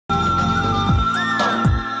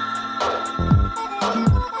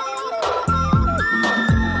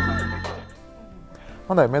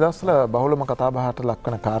හොඳයි මේ දවස්වල බහුලම කතා බහට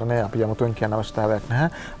ලක්වන කාරණය අපි යමුතුන් කියන අවශ්‍යතාවයක් නැහැ.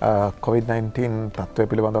 COVID-19 තත්ත්වය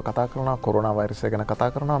පිළිබඳව කතා කරනවා, කොරෝනා වෛරසය ගැන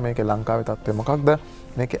කතා කරනවා. මේකේ ලංකාවේ තත්ත්වය මොකක්ද?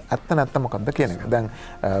 මේකේ ඇත්ත නැත්ත මොකක්ද කියන එක. දැන්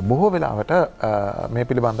බොහෝ වෙලාවට මේ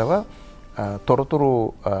පිළිබඳව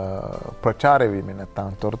තොරතුරු ප්‍රචාරය වීමෙන්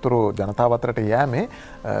නැත්නම් තොරතුරු ජනතාව අතරට යෑමේ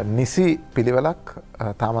නිසි පිළිවෙලක්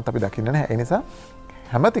තාමත් අපි දකින්නේ නැහැ. ඒ නිසා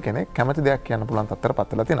හැමති කෙනෙක් කැමති දෙයක් කියන්න පුළුවන් තත්ත්වයට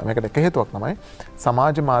පත් වෙලා තියෙනවා. මේකට එක හේතුවක් තමයි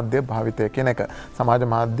සමාජ මාධ්‍ය භාවිතය කියන එක. සමාජ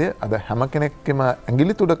මාධ්‍ය අද හැම කෙනෙක්ගේම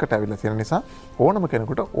ඇඟිලි තුඩකට ඇවිල්ලා තියෙන නිසා ඕනම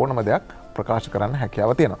කෙනෙකුට ඕනම දෙයක් ප්‍රකාශ කරන්න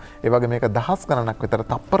හැකියාව තියෙනවා. ඒ වගේ මේක දහස් ගණනක් විතර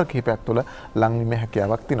තප්පර කිහිපයක් තුළ ලංවීමේ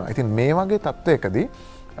හැකියාවක් තියෙනවා. ඉතින් මේ වගේ තත්ත්වයකදී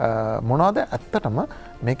මොනවද ඇත්තටම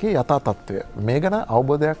මේකේ යථා තත්ත්වය මේ ගැන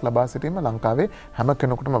අවබෝධයක් ලබා සිටීම ලංකාවේ හැම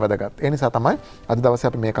කෙනෙකුටම වැදගත්. ඒ නිසා තමයි අද දවසේ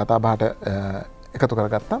අපි මේ කතා බහට එකතු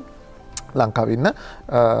කරගත්තා. ලංකාවේ ඉන්න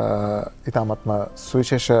ඉතාමත්ම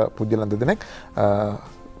සුවිශේෂ පුද්ගලයන් දෙදෙනෙක්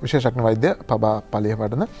විශේෂඥ වෛද්‍ය පබා පලිය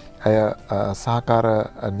වඩන අය සහකාර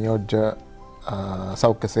නියෝජ්‍ය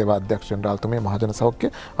සෞඛ්‍ය සේවා අධ්‍යක්ෂ ජෙනරාල්තුමිය මහජන සෞඛ්‍ය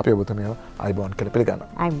අපි ඔබතුමියව අයිබෝන් කියලා පිළිගන්නවා.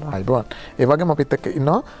 අයිබෝන්. ඒ වගේම අපිත් එක්ක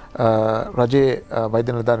ඉන්නවා රජයේ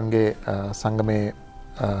වෛද්‍ය නිලධාරීන්ගේ සංගමේ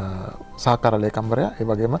සහකාර ලේකම්වරයා ඒ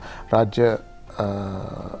වගේම රාජ්‍ය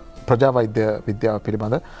ප්‍රජා වෛද්‍ය විද්‍යාව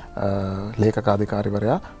පිළිබඳ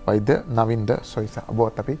ලේකකාධිකාරිවරයා වෛද්‍ය නවින්ද සොයිසා.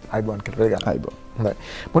 ඔබවත් අපි අයිබෝන් කියලා පිළිගන්නවා. අයිබෝන්. හොඳයි.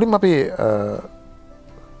 මුලින්ම අපි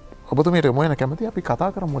ඔබතුමියට යොමු වෙන කැමති අපි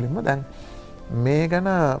කතා කරමු මුලින්ම දැන් මේ ගැන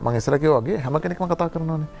මම ඉස්සර කිව්වා වගේ හැම කෙනෙක්ම කතා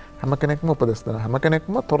කරනවානේ. හැම කෙනෙක්ම උපදෙස් දෙනවා. හැම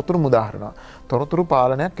කෙනෙක්ම තොරතුරු මුදා හරිනවා. තොරතුරු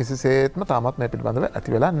පාලනයක් කිසිසේත්ම තාමත් මේ පිළිබඳව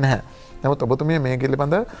ඇති වෙලා නැහැ. නමුත් ඔබතුමිය මේ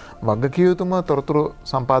පිළිබඳ වගකිය යුතුම තොරතුරු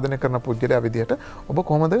සම්පාදනය කරන පුද්ගලයා විදිහට ඔබ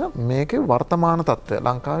කොහොමද මේකේ වර්තමාන තත්ත්වය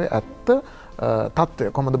ලංකාවේ ඇත්ත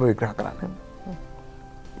තත්ත්වය කොහොමද ඔබ විග්‍රහ කරන්නේ?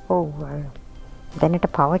 ඔව්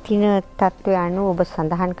දැනට පවතින තත්ත්වය අනුව ඔබ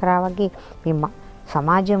සඳහන් කරා වගේ මේ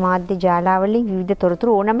සමාජ මාධ්‍ය ජාලාවලින් විවිධ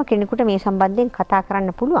තොරතුරු ඕනම කෙනෙකුට මේ සම්බන්ධයෙන් කතා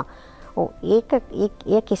කරන්න පුළුවන්.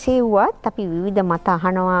 ඒ කෙසේ වුවත් අපි විවිධ මත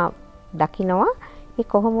අහනවා දකිනවා. ඒ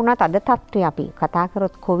කොහොම වුණත් අද තත්ත්වය අපි කතා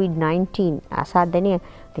කරොත් COVID-19 අසාධනීය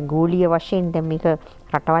ගෝලීය වශයෙන් දැන් මේක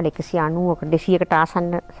රටවල් 190ක 200කට ආසන්න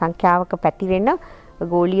සංඛ්‍යාවක පැතිරෙන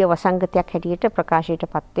ගෝලීය වසංගතයක් හැටියට ප්‍රකාශයට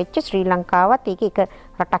පත් වෙච්ච ශ්‍රී ලංකාවත් ඒක එක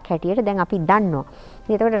රටක් හැටියට දැන් අපි දන්නවා.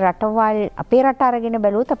 ඒකට රටවල් අපේ රට අරගෙන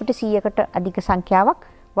බැලුවොත් අපිට 100කට අධික සංඛ්‍යාවක්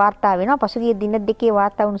වාර්තා වෙනවා. පසුගිය දින දෙකේ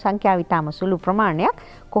වාර්තා වුණු සංඛ්‍යාව ඉතාම සුළු ප්‍රමාණයක්.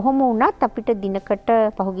 කොහොම වුණත් අපිට දිනකට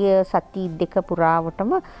පහුගිය සති දෙක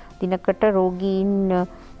පුරාවටම දිනකට රෝගීන්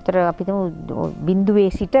විතර අපි බිඳුවේ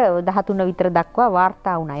සිට 13 විතර දක්වා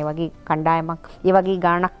වාර්තා වුණා. ඒ වගේ කණ්ඩායමක් ඒ වගේ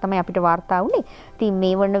ගාණක් තමයි අපිට වාර්තා වුණේ. ඉතින්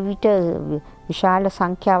මේ වන විට විශාල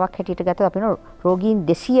සංඛ්‍යාවක් හැටියට ගත්තොත් අපිට රෝගීන්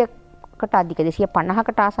 200කට අධික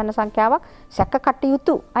 250කට ආසන්න සංඛ්‍යාවක් සැක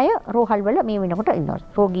කටයුතු අය රෝහල් වල මේ වෙනකොට ඉන්නවා.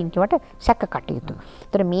 රෝගීන් කියවට සැක කටයුතු.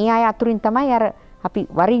 ඒතර මේ අය අතුරින් තමයි අර අපි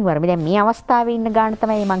වරින් වර දැන් මේ අවස්ථාවේ ඉන්න ගාණ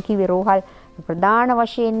තමයි මම කිව්වේ රෝහල් ප්‍රධාන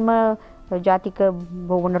වශයෙන්ම ජාතික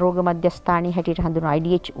බෝවන රෝග මධ්‍යස්ථානයේ හැටියට හඳුන්වන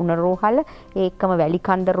IDH උණ රෝහල ඒකම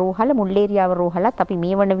වැලිකන්ද රෝහල මුල්ලේරියාව රෝහලත් අපි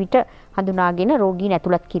මේ වන විට හඳුනාගෙන රෝගීන්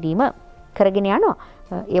ඇතුළත් කිරීම කරගෙන යනවා.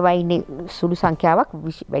 ඒවා ඉන්නේ සුළු සංඛ්‍යාවක්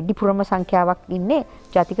වැඩිපුරම සංඛ්‍යාවක් ඉන්නේ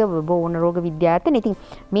ජාතික බෝවන රෝග විද්‍යායතන. ඉතින්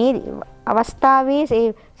මේ අවස්ථාවේ ඒ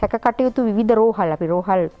සැක කටයුතු විවිධ රෝහල් අපි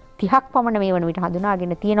රෝහල් 30ක් පමණ මේ වන විට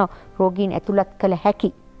හඳුනාගෙන තියෙන රෝගීන් ඇතුළත් කළ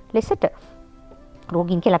හැකි ලෙසට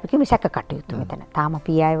රෝගීන් කියලා අපි කියමු සැක කටයුතු මෙතන. තාම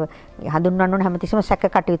අපි ආයව හඳුන්වන්න ඕන හැමතිස්සෙම සැක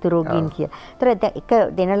කටයුතු රෝගීන් කියලා. ඒතර එක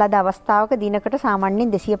දෙන ලද අවස්ථාවක දිනකට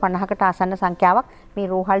සාමාන්‍යයෙන් 250කට ආසන්න සංඛ්‍යාවක් මේ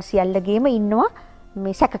රෝහල් සියල්ලගේම ඉන්නවා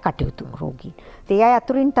මේ සැක කටයුතු රෝගීන්. ඒ අය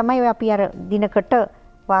අතුරින් තමයි අපි අර දිනකට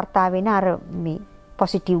වාර්තා වෙන අර මේ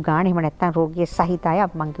පොසිටිව් ගාණ එහෙම නැත්නම් රෝගිය සහිත අය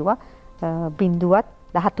මම කිව්වා බිඳුවත්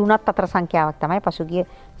 13ත් අතර සංඛ්‍යාවක් තමයි පසුගිය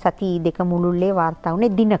සති දෙක මුළුල්ලේ වාර්තා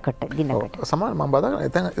වුණේ දිනකට. සමහර මම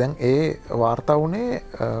බදාගන්න දැන් ඒ වාර්තා වුණේ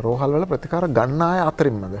රෝහල් වල ප්‍රතිකාර ගන්න අය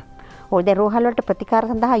අතරින්මද? ඔය දැන් රෝහල් වලට ප්‍රතිකාර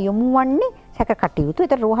සඳහා යොමු වන්නේ සැක කටයුතු.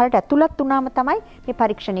 ඒතර රෝහලට ඇතුළත් වුණාම තමයි මේ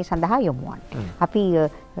පරීක්ෂණය සඳහා යොමු වන්නේ. අපි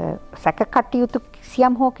සැක කටයුතු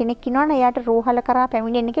සියම් හෝ කෙනෙක් ඉන්නවනේ එයාට රෝහල කරා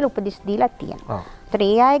පැමිණෙන්න කියලා උපදෙස් දීලා තියෙනවා. ඒතර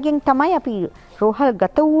ඒ අයගෙන් තමයි අපි රෝහල්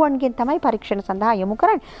ගත වූවන්ගෙන් තමයි පරීක්ෂණ සඳහා යොමු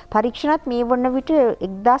කරන්නේ. පරීක්ෂණත් මේ වන විට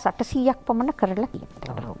 1800ක් පමණ කරලා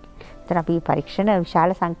තියෙනවා. ඒතර අපි පරීක්ෂණ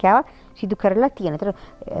විශාල සංඛ්‍යාවක් සිදු කරලා තියෙනවා. ඒතර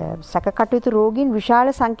සැක කටයුතු රෝගීන්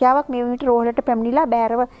විශාල සංඛ්‍යාවක් මේ වන විට රෝහලට පැමිණිලා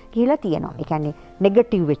බෑරව ගිහිලා තියෙනවා. ඒ කියන්නේ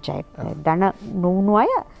නෙගටිව් වෙච්ච අය. ධන නොවුණු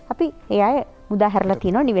අය අපි ඒ අය මුදා හැරලා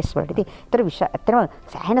තියෙනවා නිවෙස් වලට. ඉතින් ඇත්තටම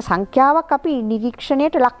සෑහෙන සංඛ්‍යාවක් අපි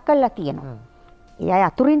නිරීක්ෂණයට ලක් කරලා තියෙනවා. ඒ අය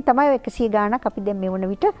අතුරින් තමයි 100 ගාණක් අපි දැන් මේ වන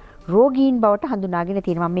විට රෝගීන් බවට හඳුනාගෙන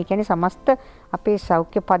තියෙනවා. මම කියන්නේ සමස්ත අපේ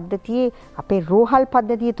සෞඛ්‍ය පද්ධතියේ අපේ රෝහල්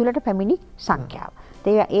පද්ධතිය තුලට පැමිණි සංඛ්‍යාව.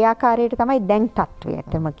 ඒ ආකාරයට තමයි දැන් තත්ත්වය.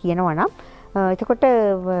 ඇත්තම කියනවා නම් එතකොට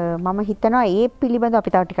මම හිතනවා ඒ පිළිබඳව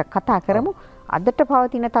අපි තව ටිකක් කතා කරමු. අදට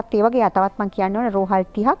පවතින තත්ත්වය වගේ තවත් මම කියන්න ඕනේ රෝහල්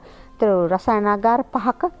 30ක් රසායනාගාර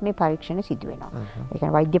 5ක මේ පරීක්ෂණ සිදු වෙනවා. ඒ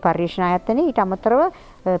කියන්නේ වෛද්‍ය පරීක්ෂණ ආයතනයේ ඊට අමතරව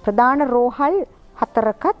ප්‍රධාන රෝහල්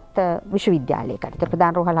 4කත් විශ්වවිද්‍යාලයකට. ඒතර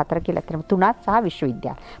ප්‍රධාන රෝහල් 4 කියලා ඇත්තටම 3ක් සහ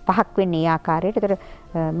විශ්වවිද්‍යාල 5ක් වෙන්නේ ඒ ආකාරයට. ඒතර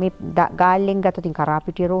මේ ගාල්ලෙන් ගත්තොත්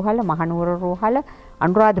කරාපිටිය රෝහල, මහනුවර රෝහල,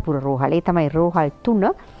 අනුරාධපුර රෝහල. ඒ තමයි රෝහල්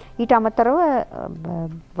 3. ඊට අමතරව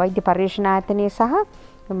වෛද්‍ය පරීක්ෂණ ආයතනයේ සහ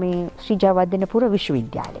මේ ශ්‍රී ජයවර්ධනපුර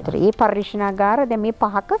විශ්වවිද්‍යාලය. ඒතර මේ පරීක්ෂණාගාර දැන් මේ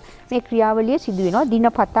 5ක මේ ක්‍රියාවලිය සිදු වෙනවා.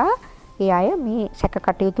 දිනපතා ඒ අය මේ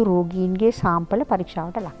සැකකටයුතු රෝගීන්ගේ සාම්පල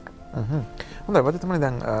පරීක්ෂාවට ලක් කරනවා. හොඳයි වදිතමනි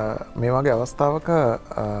දැන් මේ වගේ අවස්ථාවක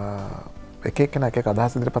එක එක්කෙනා එක එක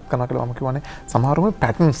අදහස් ඉදිරිපත් කරනවා කියලා මම කියවනේ සමහරවම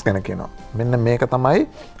පැටර්න්ස් ගැන කියනවා. මෙන්න මේක තමයි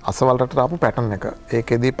අසවල් රටට ආපු පැටර්න් එක.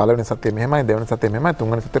 ඒකෙදී පළවෙනි සතිය මෙහෙමයි, දෙවෙනි සතිය මෙහෙමයි,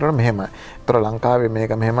 තුන්වෙනි සතිය වල මෙහෙමයි. ඒතර ලංකාවේ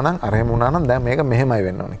මේක මෙහෙම නම් අර එහෙම වුණා නම් දැන් මේක මෙහෙමයි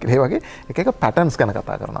වෙන්න ඕනේ කියලා. ඒ වගේ එක එක පැටර්න්ස් ගැන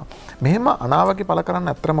කතා කරනවා. මෙහෙම අනාවකි පළ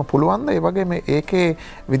කරන්න ඇත්තටම පුළුවන්ද? ඒ වගේ මේ ඒකේ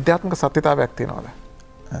විද්‍යාත්මක සත්‍යතාවයක් තියෙනවද?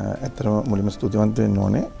 ඇත්තටම මුලින්ම ස්තුතිවන්ත වෙන්න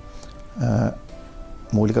ඕනේ.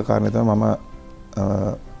 මූලික කාරණය තමයි මම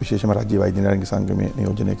විශේෂම රාජ්‍ය වෛද්‍ය නිලධාරීන් සංගමයේ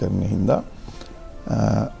නියෝජනය කරන හින්දා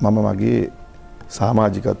මම මගේ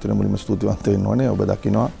සමාජිකත්වයට මුලින්ම ස්තුතිවන්ත වෙන්න ඕනේ. ඔබ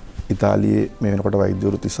දකිනවා ඉතාලියේ මේ වෙනකොට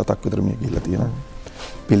වෛද්‍යවරු 37ක් විතර මිය ගිහිල්ලා තියෙනවා.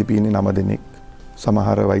 පිලිපීනයේ 9 දෙනෙක්,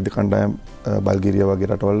 සමහර වෛද්‍ය කණ්ඩායම් බල්ගේරියා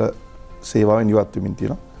වගේ රටවල සේවාවෙන් ඉවත් වෙමින්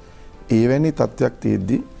තියෙනවා. එවැනි තත්ත්වයක්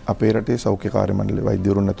තියෙද්දි අපේ රටේ සෞඛ්‍ය කාර්ය මණ්ඩලය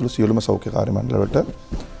වෛද්‍යවරුන් ඇතුළු සියලුම සෞඛ්‍ය කාර්ය මණ්ඩලවලට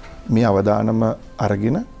මේ අවදානම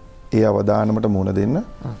අරගෙන ඒ අවදානමට මුහුණ දෙන්න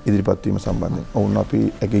ඉදිරිපත් වීම සම්බන්ධයෙන් ඔවුන් අපි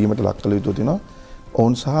ඇගීමට ලක් කළ යුතු තියෙනවා.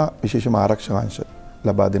 ඔවුන් සහ විශේෂම ආරක්ෂක අංශ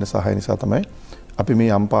ලබා දෙන සහාය නිසා තමයි අපි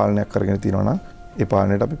මේ යම් පාලනයක් කරගෙන තියෙනවා නම් ඒ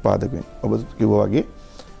පාලනයට අපි පාදක වෙන්නේ. ඔබ කිව්වා වගේ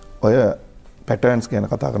ඔය පැටර්න්ස් ගැන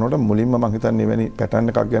කතා කරනකොට මුලින්ම මම හිතන්නේ එවැනි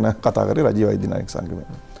පැටර්න් එකක් ගැන කතා කරේ රජීව වෛද්‍ය නායක සංගමය.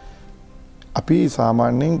 අපි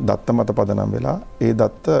සාමාන්‍යයෙන් දත්ත මත පදනම් වෙලා ඒ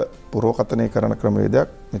දත්ත පුරෝකථනය කරන ක්‍රමවේදයක්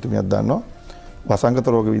මෙතුමියක් දන්නවා වසංගත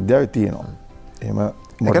රෝග විද්‍යාවේ තියෙනවා. එහෙම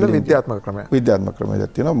විද්‍යාත්මක ක්‍රමයක්. විද්‍යාත්මක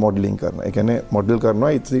ක්‍රමයක් තියෙනවා මොඩලින් කරන. ඒ කියන්නේ මොඩල්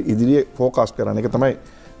කරනවා ඉදිරියේ ફોකස් කරන එක තමයි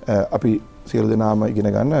අපි සියලු දෙනාම ඉගෙන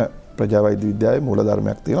ගන්න ප්‍රජා වෛද්‍ය විද්‍යාවේ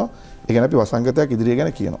මූලධර්මයක් තියෙනවා. ඒ කියන්නේ අපි වසංගතයක් ඉදිරිය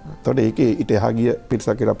ගැන කියනවා. එතකොට ඒකේ ඊට එහා ගිය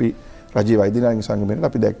පිටසකට අපි රජීව වෛද්‍ය නායක සංගමයෙන්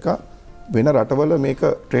අපි දැක්කා වෙන රටවල මේක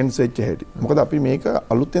ට්‍රෙන්ඩ්ස් වෙච්ච හැටි. මොකද අපි මේක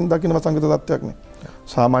අලුතෙන් දකින්න වසංගත තත්ත්වයක් නේ.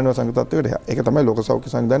 සාමාන්‍ය වසංගත තත්ත්වයකට එහා. ඒක තමයි ලෝක සෞඛ්‍ය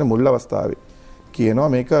සංවිධානයේ මුල් අවස්ථාවේ කියනවා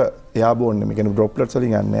මේක එයාබෝන් නෙමෙයි. කියන්නේ ඩ්‍රොප්ලට්ස්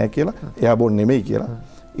වලින් යන්නේ නැහැ කියලා. එයාබෝන් නෙමෙයි කියලා.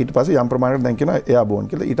 ඊට පස්සේ යම් ප්‍රමාණයකට දැන් කියනවා එයාබෝන්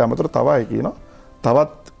කියලා. ඊට අමතරව තව අය කියනවා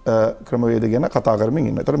තවත් ක්‍රමවේද ගැන කතා කරමින්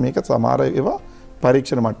ඉන්නවා. ඒතර මේක සමහර ඒවා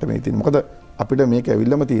පරීක්ෂණ මට්ටමේ තියෙන. මොකද අපිට මේක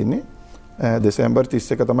ඇවිල්ලාම තියෙන්නේ දෙසැම්බර්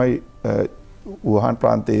 31 තමයි වුහාන්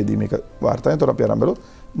ප්‍රාන්තයේදී මේක වාර්තාවෙන්. ඒතර අපි ආරම්භ කළොත්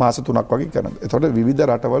මාස 3ක් වගේ කරනවා. ඒතකොට විවිධ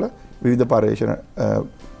රටවල විවිධ පරීක්ෂණ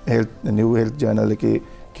නිව් හෙල්ත් ජර්නල් එකේ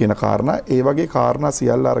කියන කාරණා ඒ වගේ කාරණා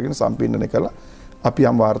සියල්ල අරගෙන සම්පින්නනය කළා. අපි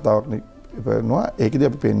යම් වාර්තාවක් කරනවා. ඒකෙදී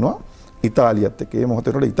අපි පෙන්නවා ඉතාලියත් එක්ක. මේ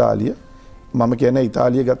මොහොතේ වල ඉතාලිය මම කියන්නේ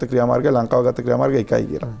ඉතාලිය ගත ක්‍රියාමාර්ගය ලංකාව ගත ක්‍රියාමාර්ගය එකයි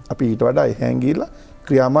කියලා. අපි ඊට වඩා එහාන් ගිහිල්ලා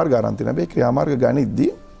ක්‍රියාමාර්ග අරන් තිනවා. මේ ක්‍රියාමාර්ග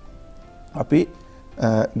ගණිද්දී අපි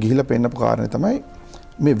ගිහිල්ලා පෙන්නපු කාරණේ තමයි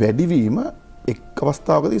මේ වැඩිවීම එක්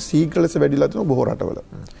අවස්ථාවකදී ශීඝ්‍ර ලෙස වැඩිලා තියෙන බොහෝ රටවල.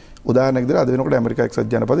 උදාහරණයක් විදිහට අද වෙනකොට ඇමරිකා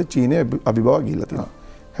එක්සත් ජනපදයේ චීනයේ අභිබව ගිහිල්ලා තියෙනවා.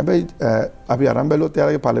 හැබැයි අපි අරන් බැලුවොත්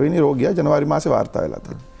එයාගේ පළවෙනි රෝගියා ජනවාරි මාසේ වාර්තා වෙලා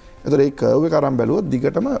තියෙනවා. ඒතකොට ඒ කර්ව් එක අරන් බැලුවොත්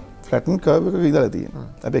දිගටම ෆ්ලැටන් කර්ව් එකක ඉඳලා තියෙනවා.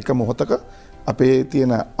 හැබැයි එක මොහොතක අපේ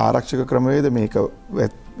තියෙන ආරක්ෂක ක්‍රමවේද මේක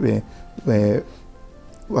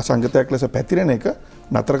වසංගතයක් ලෙස පැතිරෙන එක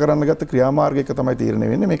නතර කරන්න ගත්ත ක්‍රියාමාර්ගයක තමයි තීරණය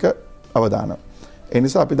වෙන්නේ මේක අවදානම්. ඒ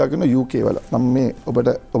නිසා අපි දකින්න UK වල මම මේ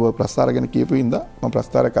ඔබ ප්‍රස්තාර ගැන කියපු හින්දා මම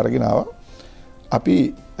ප්‍රස්තාරයක් අරගෙන ආවා. අපි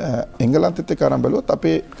එංගලන්තෙත් එක්ක අරන් බැලුවොත්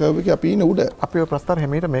අපේ කර්ව් එකේ අපි ඉන්නේ උඩ. අපි ඔය ප්‍රස්තාර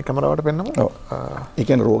හැමීට මේ කැමරාවට පෙන්නමු. ඔව්. ඒ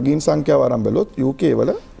කියන්නේ රෝගීන් සංඛ්‍යාව අරන් බැලුවොත් UK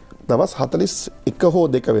වල දවස් 41 හෝ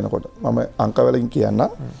 2 වෙනකොට මම අංක වලින් කියන්නම්.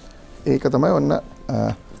 ඒක තමයි ඔන්න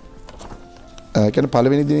කියන්නේ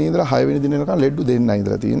පළවෙනි දිනේ ඉඳලා 6 වෙනි දින වෙනකන් ලෙඩ්ඩු දෙන්නයි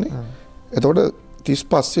ඉඳලා තියෙන්නේ. එතකොට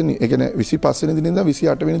 35 වෙනි ඒ කියන්නේ 25 වෙනි දිනේ ඉඳලා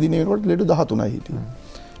 28 වෙනි දිනේ වෙනකොට ලෙඩ්ඩු 13යි හිටියේ.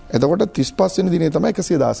 එතකොට 35 වෙනි දිනේ තමයි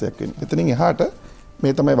 116ක් වෙන්නේ. එතනින් එහාට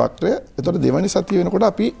මේ තමයි වක්‍රය. එතකොට දෙවනි සතිය වෙනකොට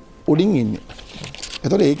අපි උඩින් ඉන්නේ.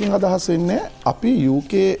 එතකොට ඒකෙන් අදහස් වෙන්නේ අපි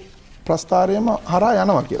UK ප්‍රස්ථාරයම හරහා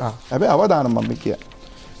යනවා කියලා. හැබැයි අවදානම් මම කියන්නේ.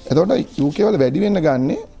 එතකොට UK වල වැඩි වෙන්න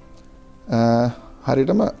ගන්නේ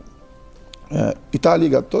හරියටම ඉතාලිය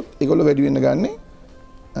ගත්තොත් ඒගොල්ලෝ වැඩි වෙන්න ගන්නේ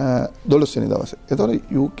 12 වෙනි දවසේ. එතකොට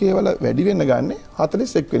UK වල වැඩි වෙන්න ගන්නේ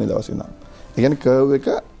 41 වෙනි දවසේ ඉඳන්. ඒ කියන්නේ කර්ව් එක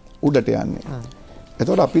උඩට යන්නේ.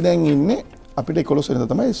 එතකොට අපි දැන් ඉන්නේ අපිට 11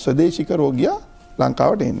 වෙනිදා තමයි ස්වදේශික රෝගියා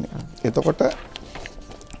ලංකාවට එන්නේ. එතකොට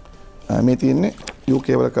මේ තියෙන්නේ UK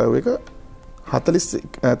වල කර්ව් එක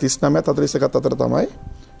 39-41 අතර තමයි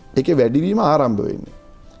ඒකේ වැඩිවීම ආරම්භ වෙන්නේ.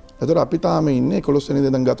 එතකොට අපි තාම ඉන්නේ 11 වෙනි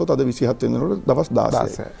දින ගත්තොත් අද 27 වෙනි දිනට දවස්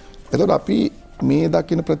 16. එතකොට අපි මේ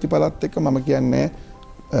දකින්න ප්‍රතිඵලත් එක්ක මම කියන්නේ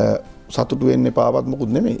සතුටු වෙන්න එපාවත් මොකුත්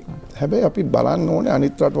නෙමෙයි. හැබැයි අපි බලන්න ඕනේ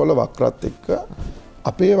අනිත් රටවල වක්‍රත් එක්ක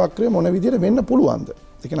අපේ වක්‍රය මොන විදිහට වෙන්න පුළුවන්ද?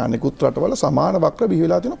 ඒ කියන්නේ අනිකුත් රටවල සමාන වක්‍ර බිහි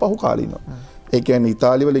වෙලා තියෙන පහු කාලිනව. ඒ කියන්නේ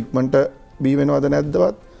ඉතාලිය වල ඉක්මනට බිහි වෙනවද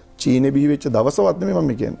නැද්දවත්? චීනේ බිහි වෙච්ච දවසවත් නෙමෙයි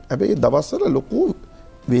මම කියන්නේ. හැබැයි ඒ දවස්වල ලොකු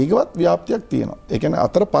වේගවත් ව්‍යාප්තියක් තියෙනවා. ඒ කියන්නේ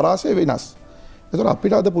අතර පරාසය වෙනස්. එතකොට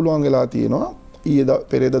අපිට අද පුළුවන් වෙලා තියෙනවා ඊයේ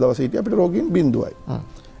පෙරේද දවසේ හිටිය අපිට රෝගීන් 0යි.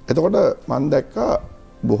 එතකොට මම දැක්කා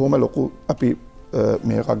බොහොම ලොකු අපි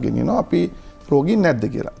මේකක් ගෙනියනවා අපි රෝගීන් නැද්ද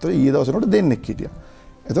කියලා. එතකොට ඊයේ දවසේ උනට දෙන්නෙක් හිටියා.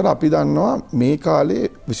 එතකොට අපි දන්නවා මේ කාලේ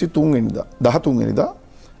 23 වෙනිදා 13 වෙනිදා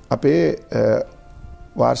අපේ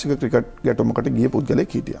වාර්ෂික ක්‍රිකට් ගැටුමකට ගිය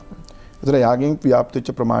පුද්ගලෙක් හිටියා. එතකොට යාගෙන් ව්‍යාප්ත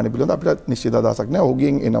වෙච්ච ප්‍රමාණය පිළිබඳව අපිට නිශ්චිත අදහසක් නැහැ.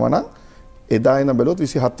 ඔහුගෙන් එනවනම් එදා එන බැලුවොත්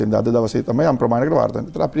 27 වෙනිදා අද දවසේ තමයි යම් ප්‍රමාණයකට වාර්තා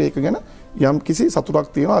වෙන්නේ. ඒතර අපිට ඒක ගැන යම් කිසි සතුටක්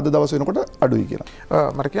තියෙනවා අද දවසේ වෙනකොට අඩුයි කියලා.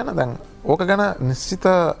 මට කියන්න දැන් ඕක ගැන නිශ්චිත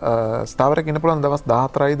ස්ථාවරයක් ඉන්න පුළුවන් දවස්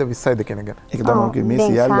 14යිද 20යිද කියන ගැන. ඒක තමයි මේ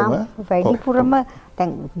සියල්ලම වැඩිපුරම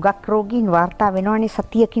දැන් ගක් රෝගීන් වාර්තා වෙනවනේ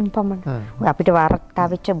සතියකින් පමණ. අපිට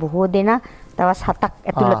වාර්තා වෙච්ච බොහෝ දෙනා දවස් 7ක්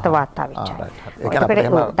ඇතුළත වාර්තා වෙච්ච අය. ඒකට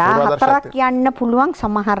 14ක් යන්න පුළුවන්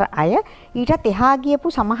සමහර අය. ඊටත් එහා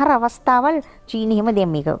ගියපු සමහර අවස්ථාවල් චීන එහෙම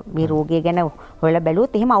දැන් මේ රෝගය ගැන හොයලා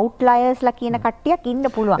බැලුවොත් එහෙම අවුට්ලයර්ස්ලා කියන කට්ටියක් ඉන්න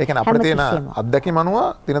පුළුවන්. ඒ කියන්නේ අපිට තියෙන අත්දැකීම් අනුව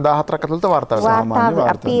දින 14ක් ඇතුළත වාර්තා වෙනවා.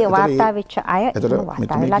 අපි වාර්තා වෙච්ච අය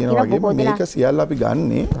මේක සියල්ල අපි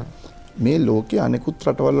ගන්නේ මේ ලෝකයේ අනෙකුත්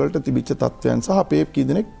රටවල් වලට තිබිච්ච තත්ත්වයන් සහ අපේ කී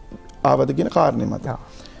දෙනෙක් ආවද කියන කාරණේ මත.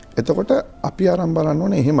 එතකොට අපි ආරම්භ බලන්න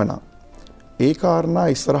ඕනේ එහෙමනම් ඒ කාරණා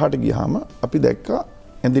ඉස්සරහට ගියාම අපි දැක්කා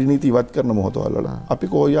ඇඳිලි නීති ඉවත් කරන මොහොතවල අපි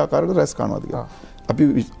කොයි ආකාරයකට රැස් කරනවද කියලා. අපි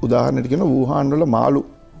උදාහරණයක් කියන වූහාන් වල මාළු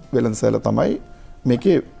වෙළඳසැල තමයි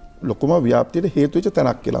මේකේ ලොකුම ව්‍යාප්තියට හේතු වෙච්ච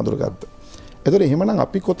තැනක් කියලා අඳුරගත්තා. ඒතර එහෙමනම්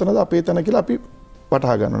අපි කොතනද අපේ තැන කියලා අපි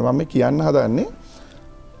වටහා ගන්න ඕනේ. මම මේ කියන්න හදන්නේ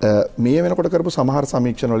මේ වෙනකොට කරපු සමහර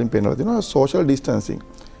සමීක්ෂණ වලින් පේනවා තියෙනවා සෝෂල් ඩිස්ටන්සිං.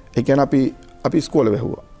 ඒ කියන්නේ අපි ඉස්කෝලේ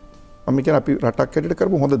වැහුවා. මම කියන්නේ අපි රටක් හැටියට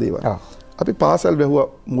කරපු හොඳ දේවල්. අපි පාසල් වැහුවා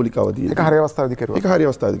මූලික අවධියේ. ඒක හරි අවස්ථාවේදී කරුවා. ඒක හරි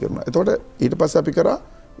අවස්ථාවේදී කරුණා. එතකොට ඊට පස්සේ අපි කරා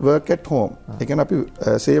work at home. ඒ කියන්නේ අපි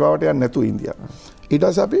සේවාවට යන්නේ නැතුව ඉන්දියා. ඊට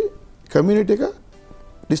පස්සේ අපි community එක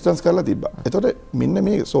distance කරලා තිබ්බා. එතකොට මෙන්න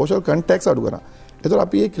මේ social contacts අඩු කරා. එතකොට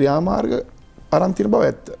අපි මේ ක්‍රියාමාර්ග අරන් තියෙන බව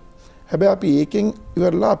ඇත්ත. හැබැයි අපි ඒකෙන්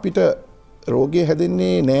ඉවරලා අපිට රෝගය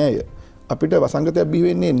හැදෙන්නේ නෑය. අපිට වසංගතයක් බිහි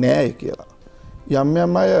වෙන්නේ නෑය කියලා.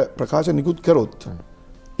 යම් අය ප්‍රකාශ නිකුත් කරොත්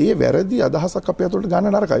ඒ වැරදි අදහසක් අපේ අතුලට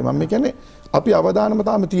ගන්න නරකයි. මම කියන්නේ අපි අවදානම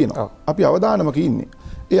තාම තියෙනවා. අපි අවදානමක ඉන්නේ.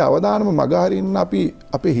 ඒ අවදානම මගහරින්න අපි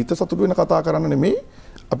අපේ හිත සතුටු වෙන කතා කරන්න නෙමෙයි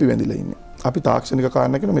අපි වැඳිලා ඉන්නේ. අපි තාක්ෂණික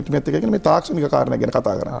කාරණා කියන මෙත් එක කියන මේ තාක්ෂණික කාරණා ගැන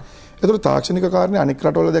කතා කරනවා. ඒතකොට තාක්ෂණික කාරණේ අනික්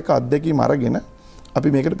රටවල දැක්ක අත්දැකීම් අරගෙන අපි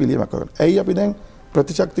මේකට පිළියමක් කරනවා. ඇයි අපි දැන්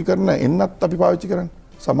ප්‍රතිශක්තිකරණ එන්නත් අපි පාවිච්චි කරන්නේ?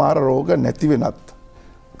 සමහර රෝග නැති වෙනත්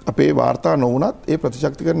අපේ වාර්තා නොවුනත් ඒ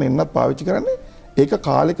ප්‍රතිශක්තිකරණ එන්නත් පාවිච්චි කරන්නේ ඒක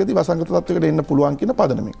කාලෙකදී වසංගත තත්වයකට එන්න පුළුවන් කියන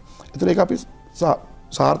පදනමෙන්. ඒතර ඒක අපි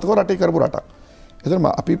සාර්ථකව රටේ කරපු රටක්. ඒතර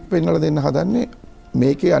අපි පෙන්වලා දෙන්න හදන්නේ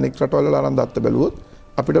මේකේ අනෙක් රටවල වල අරන් දත්ත බැලුවොත්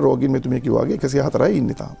අපිට රෝගීන් මෙතුමිය කිව්වා වගේ 104යි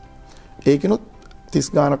ඉන්නේ තාම. ඒකිනුත්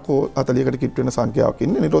 30 ගානක් හෝ 40කට කිට් වෙන සංඛ්‍යාවක්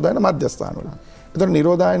ඉන්නේ නිරෝධායන මධ්‍යස්ථාන වල. ඒතර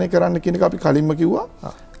නිරෝධායනය කරන්න කියන එක අපි කලින්ම කිව්වා.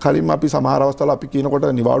 කලින්ම අපි සමහර අවස්ථාවල අපි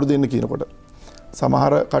කියනකොට නිවාඩු දෙන්න කියනකොට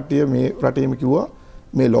සමහර කට්ටිය මේ රටේම කිව්වා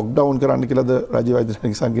මේ ලොක්ඩවුන් කරන්න කියලාද රජ වෛද්‍ය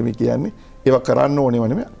සංගමය කියන්නේ. ඒවා කරන්න ඕනේව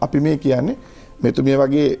නෙමෙයි. අපි මේ කියන්නේ මෙතුමිය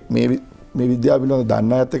වගේ මේ විද්‍යාව පිළිබඳව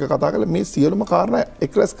දන්න අයත් එක්ක කතා කරලා මේ සියලුම කාරණා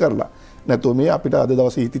එක්රැස් කරලා. නැත්නම් මේ අපිට අද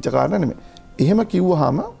දවසේ හිතිච්ච කාරණා නෙමෙයි. එහෙම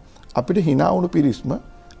කිව්වහම අපිට hina වුණු පිරිස්ම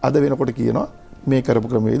අද වෙනකොට කියනවා මේ කරපු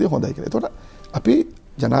ක්‍රමවේදය හොඳයි කියලා. එතකොට අපි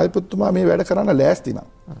ජනාධිපතිතුමා මේ වැඩ කරන්න ලෑස්ති නම්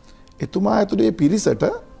එතුමා ඇතුලේ පිරිසට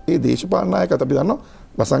ඒ දේශපාලන නායකත් අපි දන්නවා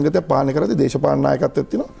වසංගතය පාලනය කරද්දී දේශපාලන නායකත්වයක්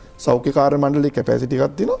තියෙනවා, සෞඛ්‍ය කාර්ය මණ්ඩලයේ කැපැසිටි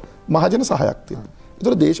එකක් තියෙනවා, මහජන සහයක් තියෙනවා.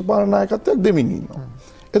 ඒතර දේශපාලන නායකත්වයක් දෙමින් ඉන්නවා.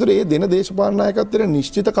 ඒතර මේ දෙන දේශපාලන නායකත්වයේ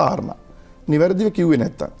නිශ්චිත කාරණා නිවැරදිව කිව්වේ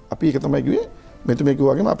නැත්තම් අපි ඒක තමයි කිව්වේ මෙතුමේ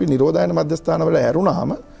කිව්වා වගේම අපි නිරෝධායන මධ්‍යස්ථාන වල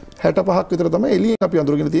ඇරුණාම 65ක් විතර තමයි එළියෙන් අපි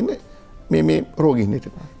අඳුරගෙන තින්නේ මේ රෝගීන්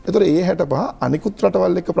හිට. ඒතර ඒ 65 අනිකුත්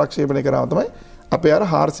රටවල් එක්ක ප්‍රක්ෂේපණය කරාම තමයි අපේ අර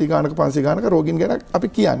 400 ගානක 500 ගානක රෝගීන් ගැන අපි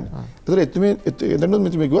කියන්නේ. ඒතර එතුමේ එදෙනුත්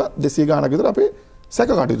මෙතුමේ කිව්වා 200 ගානක විතර අපේ සැක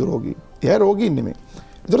කටයුතු රෝගී. එයා රෝගීන් නෙමෙයි.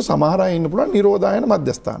 ඒතර සමහර අය ඉන්න පුළුවන් නිරෝධායන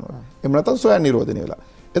මධ්‍යස්ථාන වල. එහෙම නැත්නම් සොයන් නිරෝධනය වෙලා.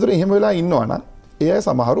 ඒතර එහෙම වෙලා ඉන්නවා නම් ඒ අය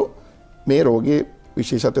සමහරු මේ රෝගයේ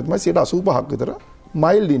විශේෂත්වය තමයි 85ක් විතර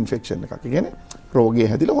මයිල්ඩ් ඉන්ෆෙක්ෂන් එකක්. ඒ කියන්නේ රෝගය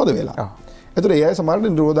හැදිලා හොඳ වෙලා. ඒතර ඒ අය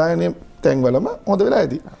සමහරවිට නිරෝධායනයේ තැන්වලම හොඳ වෙලා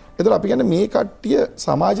ඇති. ඒතර අපි කියන්නේ මේ කට්ටිය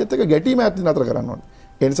සමාජයත් එක්ක ගැටීම ඇති නතර කරන්න ඕනේ.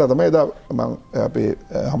 ඒ නිසා තමයි එදා මම අපේ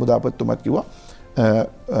හමුදාපතිතුමත් කිව්වා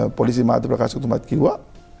පොලිසිය මාධ්‍ය ප්‍රකාශකතුමත් කිව්වා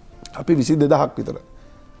අපි 22000ක් විතර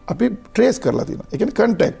අපි ට්‍රේස් කරලා තියෙනවා. ඒ කියන්නේ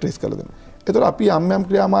කන්ටැක්ට් ට්‍රේස් කරලා තියෙනවා. ඒතර අපි යම්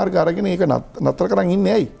ක්‍රියාමාර්ග අරගෙන ඒක නතර කරන්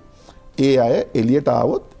ඉන්නේ ඇයි? ඒ අය එළියට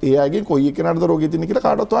ආවොත් ඒ අයගෙන් කොයි එකකටද රෝගය තියෙන්නේ කියලා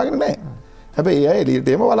කාටවත් හොයාගෙන නැහැ. හැබැයි ඒ අය එළියට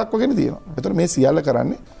එම වළක්වගෙන තියෙනවා. ඒතර මේ සියල්ල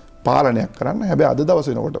කරන්නේ පාලනයක් කරන්න. හැබැයි අද දවස්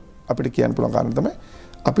වෙනකොට අපිට කියන්න පුළුවන් කාරණා තමයි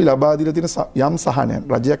අපි ලබා දීලා තියෙන යම් සහනයන්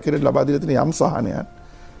රජයක් කෙරෙහි ලබා දීලා තියෙන යම් සහනයන්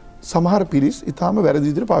සමහර පිරිස් ඊටාම වැරදි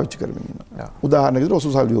විදිහට පාවිච්චි කරමින් ඉන්නවා. උදාහරණයක් විදිහට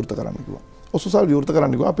ඔසුසල් විවෘත කරන්න කිව්වා. ඔසුසල් විවෘත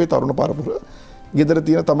කරන්න කිව්වා අපේ තරුණ පරපුර ගෙදර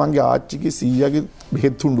තියෙන තමන්ගේ ආච්චිගේ සීයාගේ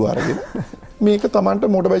බෙහෙත් තුණ්ඩු අරගෙන මේක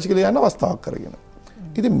තමන්ට මෝටර් බයිසිකලේ යන අවස්ථාවක් කරගෙන.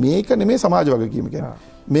 ඉතින් මේක නෙමේ සමාජ වගකීම කියන්නේ.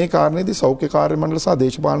 මේ කාරණේදී සෞඛ්‍ය කාර්ය මණ්ඩල සහ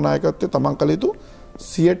දේශපාලන නායකත්වයේ තමන් කළ යුතු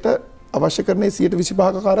 100ට අවශ්‍ය කරන්නේ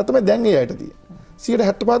 125ක කාර්යය තමයි දැන් ඒ අයට තියෙන්නේ.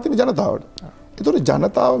 175 තියෙන ජනතාවට. ඒතකොට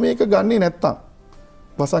ජනතාව මේක ගන්නේ නැත්තම්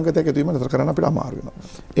වසංගතයක් ඇති වීම නතර කරන්න අපිට අමාරු වෙනවා.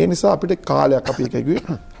 ඒ නිසා අපිට කාලයක් අපි එක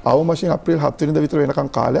කිව්වේ අවම වශයෙන් අප්‍රේල් 7 වෙනිදා විතර වෙනකන්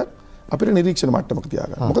කාලයක් අපිට නිරීක්ෂණ මට්ටමක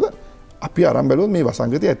තියාගන්න. මොකද අපි අරන් බැලුවොත් මේ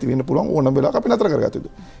වසංගතය ඇති වෙන්න පුළුවන් ඕනම වෙලාවක අපි නතර කරගත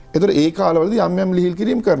යුතුයි. ඒතකොට ඒ කාලවලදී යම් ලිහිල්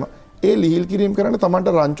කිරීම කරනවා. ඒ ලිහිල් කිරීම කරන්න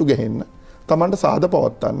තමන්ට රංචු ගහෙන්න, තමන්ට සාද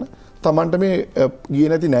පවත්තන්න, තමන්ට මේ ගියේ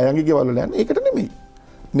නැති නෑයන්ගේ ගෙවල් වල යන්න ඒකට නෙමෙයි.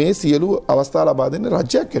 මේ සියලු අවස්ථා ලබා දෙන්නේ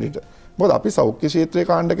රජයක් කෙරෙහිට. මොකද අපි සෞඛ්‍ය ක්ෂේත්‍රයේ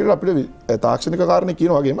කාණ්ඩ කෙරෙහිට අපිට තාක්ෂණික කාරණේ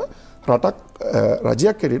කියන වගේම රටක්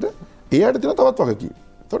රජයක් කෙරෙහිට ඒ අයට තියෙන තවත් වගකීම්.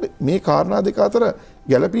 එතකොට මේ කාරණා දෙක අතර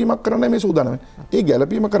ගැළපීමක් කරන්න මේ සූදානම්. ඒ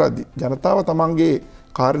ගැළපීම කරද්දී ජනතාව තමන්ගේ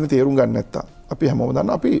කාරණේ තේරුම් ගන්න නැත්තම් අපි හැමෝම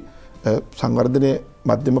දන්නා අපි සංවර්ධනයේ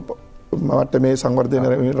මධ්‍යම මට්ටමේ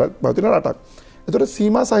සංවර්ධනයේ පවතින රටක්. ඒතර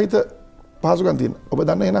සීමා සහිත පහසුකම් තියෙන. ඔබ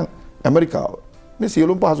දන්න එහෙනම් ඇමරිකාව මේ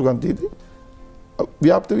සියලුම පහසුකම් තියෙදි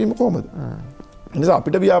ව්‍යාප්ත වීම කොහොමද? ඒ නිසා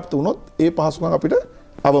අපිට ව්‍යාප්ත වුණොත් ඒ පහසුකම් අපිට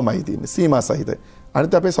අවමයි තියෙන්නේ සීමා සහිතයි.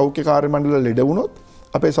 අනිත් අපේ සෞඛ්‍ය කාර්ය මණ්ඩල ලෙඩ වුණොත්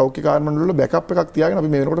අපේ සෞඛ්‍ය කාර්ය මණ්ඩල වල බෑකප් එකක් තියාගෙන අපි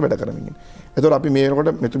මේ වෙනකොට වැඩ කරමින් ඉන්නේ. ඒතකොට අපි මේ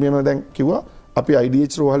වෙනකොට මෙතුමියම දැන් කිව්වා අපි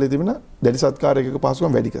IDH රෝහලේ තිබෙන දැඩි සත්කාරයක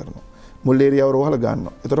පහසුකම් වැඩි කරනවා. මුල් ඒරියාව රෝහල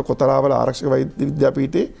ගන්නවා. ඒතකොට කොතරාවල ආරක්ෂක වෛද්‍ය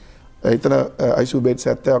විද්‍යාපීඨයේ එතන ICU බෙඩ්ස්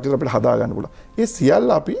 70ක් විතර අපිට හදා ගන්න පුළුවන්. ඒ සියල්ල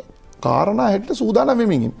අපි කාරණා හැටියට සූදානම්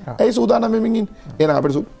වෙමින් ඉන්නේ. ඇයි සූදානම් වෙමින් ඉන්නේ?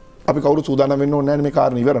 එහෙනම් අපි කවුරු සූදානම් වෙන්න ඕනේ නැහැ මේ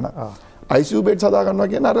කාරණා ඉවර නම්. ICU බෙඩ්ස් හදා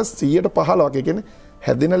ගන්නවා කියන්නේ අර 115ක් ඒ කියන්නේ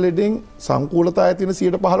හැදෙන ලෙඩෙන් සංකූලතාවය තියෙන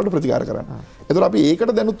 115ට ප්‍රතිකාර කරන්න. ඒතකොට අපි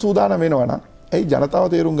ඒකට දැනුත් සූදානම් වෙනවා නම් ඇයි ජනතාව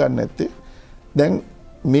තේරුම් ගන්න නැත්තේ? දැන්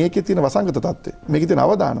මේකේ තියෙන වසංගත තත්ත්වය, මේකේ තියෙන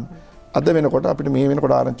අවදානම අද වෙනකොට අපිට මේ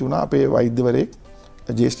වෙනකොට ආරංචි වුණා අපේ වෛද්‍යවරයෙක්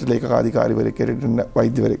ජ්‍යෙෂ්ඨ ලේකකාධිකාරිවරයෙක් කෙරෙහිට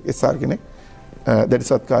වෛද්‍යවරයෙක් SR කෙනෙක් දැඩි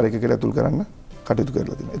සත්කාරයක කියලා අතුල් කරන්න කටයුතු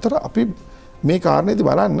කරලා තියෙනවා. ඒතර අපි මේ කාරණේදී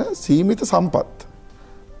බලන්න සීමිත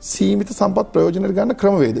සම්පත් ප්‍රයෝජනෙට ගන්න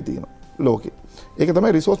ක්‍රමවේද තියෙනවා ලෝකේ. ඒක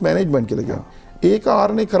තමයි රිසෝස් මැනේජ්මන්ට් කියලා කියන්නේ. ඒ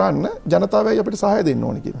කාරණේ කරන්න ජනතාවයි අපිට සහාය දෙන්න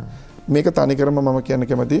ඕනේ කියලා. මේක තනිකරම මම කියන්න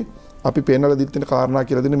කැමති අපි පේනවල දිත්තින කාරණා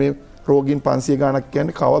කියලා දෙන මේ රෝගීන් 500 ගාණක්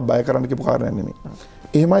කියන්නේ කවවත් බය කරන්න කියපු කාරණයක් නෙමෙයි.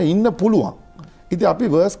 එහෙමයි ඉන්න පුළුවන්. ඉතින් අපි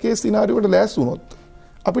වර්ස් කේස් සිනාරියෝ එකට ලෑස්ති වුණොත්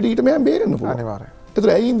අපිට ඊට මෙහෙම බේරෙන්න පුළුවන්. අනිවාර්යයෙන්. ඒතර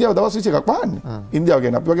ඇයි ඉන්දියාව දවස් 21ක් පාන්නේ? ඉන්දියාව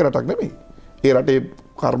කියන්නේ අපි වගේ රටක් නෙමෙයි. ඒ රටේ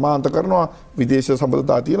කර්මාන්ත කරනවා විදේශ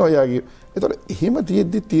සම්බන්ධතා තියෙනවා එයාගේ. ඒතර එහෙම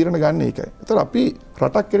තියෙද්දි තීරණ ගන්න එකයි. ඒතර අපි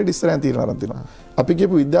රටක් කෙරෙහි ඉස්සරහින් තීරණ අරන් තිනවා. අපි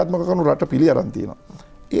කියපු විද්‍යාත්මක කරුණු රට පිළි අරන් තියෙනවා.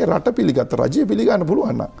 ඒ රට පිළිගත්ත රජය පිළිගන්න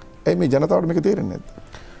පුළුවන් නම් ඇයි මේ ජනතාවට මේක තේරෙන්නේ නැත්තේ?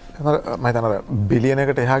 මම හිතනවා බිලියන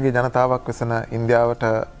එකට එහාගේ ජනතාවක් වෙසන ඉන්දියාවට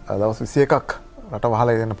දවස් 21ක් රට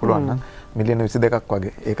වහලා දෙන්න පුළුවන් නම් මිලියන 22ක්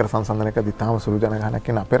වගේ ඒකට සංසන්දනයකදී තාම සුළු ජනගහනයක්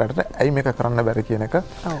ඉන්න අපේ රටට ඇයි මේක කරන්න බැරි කියන එක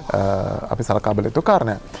අපි සලකා බැල යුතු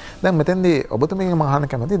කාරණයක්. දැන් මෙතෙන්දී ඔබතුමීගේ මම අහන්න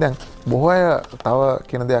කැමතියි දැන් බොහෝ අය තව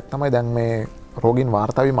කියන දෙයක් තමයි දැන් මේ රෝගීන්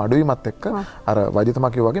වාර්තා වීම අඩු වීමත් එක්ක අර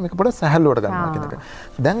වෛද්‍යතුමා කිව්වා වගේ මේක පොඩ්ඩක් සැහැල්ලුවට ගන්නවා කියන එක.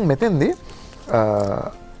 දැන් මෙතෙන්දී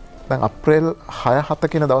දැන් අප්‍රේල්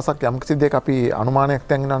 6-7 කියන දවසක් යම් කිසි දෙයක අපි අනුමානයක්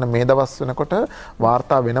දැන් ඉන්නවනේ මේ දවස් වෙනකොට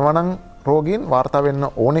වාර්තා වෙනවා නම් රෝගීන් වාර්තා වෙන්න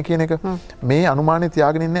ඕනේ කියන එක මේ අනුමානෙ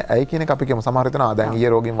තියාගෙන ඉන්නේ ඇයි කියන එක අපි කියමු. සමහර හිතනවා දැන්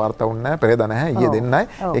ඊයේ රෝගීන් වාර්තා වුණේ නැහැ, පෙරේදා නැහැ, ඊයේ දෙන්නයි.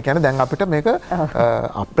 ඒ කියන්නේ දැන් අපිට මේක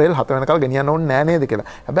අප්‍රේල් 7 වෙනකල් ගෙනියන්න ඕනේ නෑ නේද කියලා.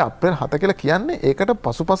 හැබැයි අප්‍රේල් 7 කියලා කියන්නේ ඒකට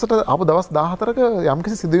පසුපසට ආපු දවස් 14ක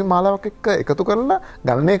යම්කිසි සිදුවීම් මාලාවක් එක්ක එකතු කරලා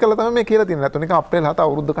ගණනය කළා තමයි මේ කියලා තියෙන්නේ. නැත්නම් ඒක අප්‍රේල් 7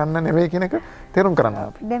 අවුරුද්ද කන්න නෙවෙයි කියන එක තේරුම් කරගන්න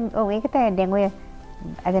අපි. දැන් ඔව් ඒක තමයි දැන් ඔය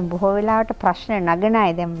දැන් බොහෝ වෙලාවට ප්‍රශ්න නගන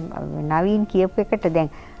අය දැන් නවීන් කියපු එකට දැන්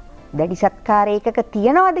දැඩි සත්කාර ඒකක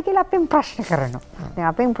තියනවද කියලා අපෙන් ප්‍රශ්න කරනවා. දැන්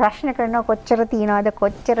අපෙන් ප්‍රශ්න කරනවා කොච්චර තියනවද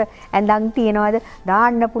කොච්චර ඇඳන් තියනවද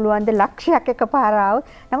දාන්න පුළුවන්ද ලක්ෂයක් එකපාර ආවොත්.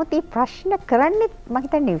 නමුත් මේ ප්‍රශ්න කරන්නේ මම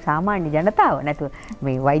හිතන්නේ සාමාන්‍ය ජනතාව නැතුව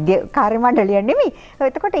මේ වෛද්‍ය කාර්ය මණ්ඩලය නෙමෙයි.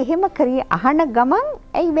 එතකොට එහෙම අහන ගමන්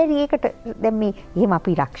ඇයි බැරි ඒකට දැන් මේ එහෙම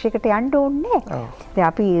අපි ලක්ෂයකට යන්න ඕනේ නැහැ. දැන්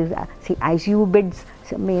අපි ICU beds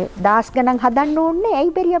මේ දාස් ගණන් හදන්න ඕනේ.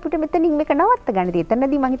 ඇයි බැරි අපිට මෙතනින් මේක නවත්ත ගන්න.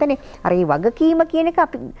 එතනදී මම හිතන්නේ අර ඒ වගකීම කියන එක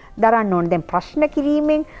අපි දරන්න ඕනේ. දැන් ප්‍රශ්න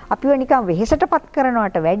කිරීමෙන් අපිව නිකන් වෙහෙසටපත්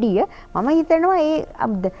කරනවට වැඩිය මම හිතනවා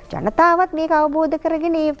ඒ ජනතාවත් මේක අවබෝධ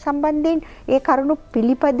කරගෙන ඒ සම්බන්ධයෙන් ඒ කරුණු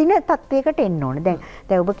පිළිපදින තත්වයකට එන්න ඕනේ.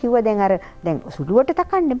 දැන් ඔබ කිව්වා දැන් සුළුවට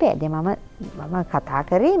තකන්න බෑ. දැන් මම කතා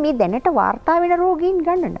කරේ මේ දැනට වාර්තා වෙන රෝගීන්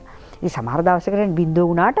ගණන. ඉතින් සමහර දවසකට බින්දුව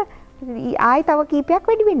වුණාට ආයි තව කීපයක්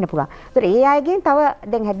වැඩි වෙන්න පුළුවන්. ඒතර ඒ අයගෙන් තව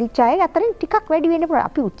දැන් හැදිච්ච අය අතරින් ටිකක් වැඩි වෙන්න පුළුවන්.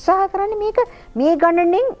 අපි උත්සාහ කරන්නේ මේක මේ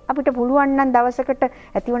ගණනෙන් අපිට පුළුවන් නම් දවසකට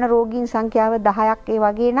ඇතිවන රෝගීන් සංඛ්‍යාව 10ක් ඒ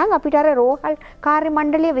වගේ නම් අපිට අර රෝහල් කාර්ය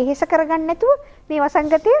මණ්ඩලය වෙහෙස කරගන්න නැතුව මේ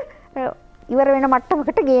වසංගතය ඉවර වෙන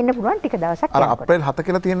මට්ටමකට ගේන්න පුළුවන් ටික දවසක් අර අප්‍රේල් 7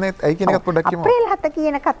 කියලා තියෙන්නේ ඇයි කියන එකත් පොඩ්ඩක් කියමු. අප්‍රේල් 7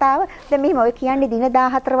 කියන කතාව දැන් මෙහෙම ඔය කියන්නේ දින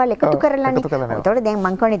 14 වල එකතු කරලානේ. ඒතකොට දැන්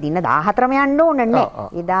මං කියන්නේ දින 14ම යන්න ඕන නැහැ.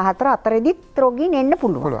 ඒ 14 අතරෙදිත් රෝගීන් එන්න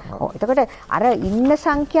පුළුවන්. එතකොට අර ඉන්න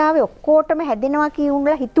සංඛ්‍යාවේ ඔක්කොටම හැදෙනවා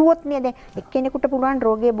කියුණලා හිතුවොත් නේ දැන් එක්කෙනෙකුට පුළුවන්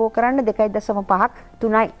රෝගය බෝ කරන්න 2.5ක්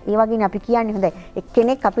 3යි. ඒ වගේනේ අපි කියන්නේ හොඳයි.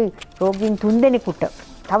 එක්කෙනෙක් අපි රෝගීන් 3 දෙනෙකුට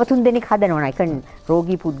තව 3 දෙනෙක් හදනවා නම් ඒ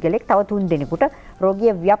රෝගී පුද්ගලෙක් තව 3 දෙනෙකුට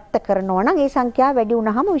රෝගිය ව්‍යාප්ත කරනවා නම් ඒ සංඛ්‍යාව වැඩි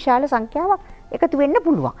වුණාම විශාල සංඛ්‍යාවක් එකතු වෙන්න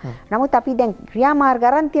පුළුවන්. නමුත් අපි දැන් ක්‍රියාමාර්ග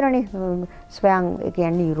අරන් තියෙනනේ ස්වයං ඒ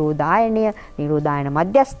කියන්නේ නිරෝධායන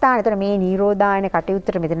මධ්‍යස්ථාන. ඒතර මේ නිරෝධායන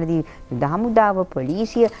කටයුත්තට මෙතනදී දහමුදාව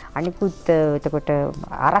පොලිසිය අනිකුත් එතකොට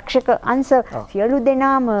ආරක්ෂක අංශ සියලු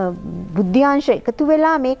දෙනාම බුද්ධ්‍යාංශ එකතු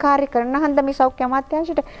වෙලා මේ කාර්ය කරන හන්ද මේ සෞඛ්‍ය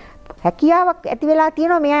අමාත්‍යාංශයට හැකියාවක් ඇති වෙලා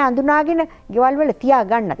තියෙනවා මෙයා අඳුනාගෙන ගෙවල් වල තියා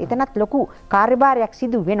ගන්නත්. එතනත් ලොකු කාර්යභාරයක්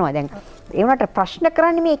සිදු වෙනවා. දැන් ඒ වුණාට ප්‍රශ්න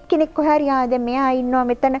කරන්නේ මේ එක්කෙනෙක් කොහේ හරි දැන් මෙයා ඉන්නවා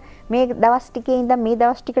මෙතන මේ දවස් ටිකේ ඉඳන් මේ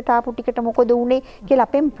දවස් ටිකට ආපු ටිකට මොකද වුනේ කියලා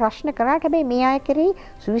අපෙන් ප්‍රශ්න කරාට හැබැයි මේ අය කෙරෙහි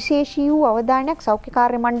සුවිශේෂී වූ අවධානයක් සෞඛ්‍ය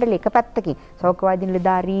කාර්ය මණ්ඩලය එක පැත්තකින් සෞඛ්‍යවාදී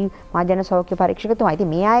නිලධාරී මහජන සෞඛ්‍ය පරීක්ෂකතුමා.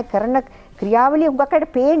 ඉතින් මේ අය කරන ක්‍රියාවලිය හුඟකට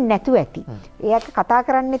පේන්නේ නැතුව ඇති. ඒක කතා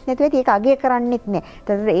කරන්නෙත් නැතුව ඇති. ඒක අගය කරන්නෙත් නැහැ.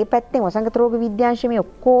 ඒතර ඒ පැත්තෙන් වසංගත රෝග විද්‍යාංශ මේ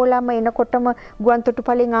ඔක්කොලම එනකොටම ගුවන්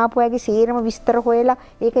තොටුපළෙන් ආපු අයගේ සේරම විස්තර හොයලා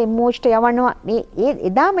ඒක එමෝෂ්ට යවනවා. මේ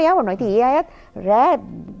එදාම යවනවා. ඉතින් ඒ අයත් රෑ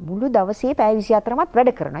මුළු දවසේ පැය 24මත්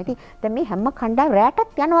වැඩ කරනවා. ඉතින් දැන් මේ හැම කණ්ඩායම්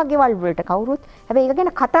රෑටත් යනවා ගෙවල් වලට කවුරුත්. හැබැයි ඒක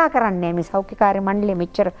ගැන කතා කරන්නේ නැහැ. මේ සෞඛ්‍ය කාර්ය මණ්ඩලය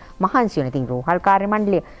මෙච්චර මහන්සි වෙන. ඉතින් රෝහල් කාර්ය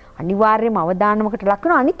මණ්ඩලය අනිවාර්යයෙන්ම අවදානමකට ලක්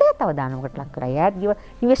කරනවා. අනිත් අයත් අවදානමකට ලක් කරා. එයාත්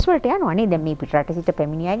නිවෙස් වලට යනවා නේ. දැන් මේ පිටරට සිට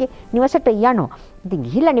පැමිණි අයගේ නිවසට යනවා. ඉතින්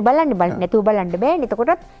ගිහිල්ලානේ බලන්න නැතුව බලන්න බෑනේ.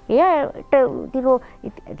 එතකොටත් එයාට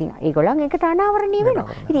ඉතින් ඒගොල්ලන් ඒකට අනාවරණීය වෙනවා.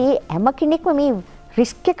 ඉතින් මේ හැම කෙනෙක්ම මේ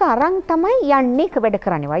රිස්ක් එක අරන් තමයි යන්නේ ඒක වැඩ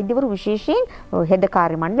කරන්නේ. වෛද්‍යවරු විශේෂයෙන් හෙද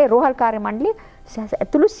කාර්ය මණ්ඩලය, රෝහල් කාර්ය මණ්ඩලය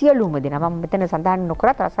ඇතුළු සියලුම දෙනා මම මෙතන සඳහන්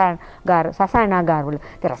නොකරත් රසායනාගාර වල.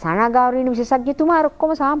 ඒ රසායනාගාර වලින් විශේෂඥතුමාලා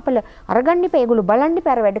ඔක්කොම සාම්පල අරගන්න ඉපේ. ඒගොල්ලෝ බලන්න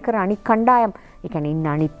ඉපේ අර වැඩ කරන අනික් කණ්ඩායම්. ඒ කියන්නේ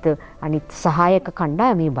ඉන්න අනිත් සහායක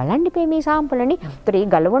කණ්ඩායම මේ බලන්න ඉපේ මේ සාම්පලනේ. ඒතර ඒ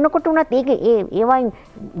ගලවනකොට උනත් ඒක ඒවයින්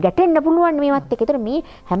ගැටෙන්න පුළුවන් මේවත් එක්ක. ඒතර මේ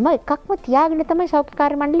හැම එකක්ම තියාගෙන තමයි සෞඛ්‍ය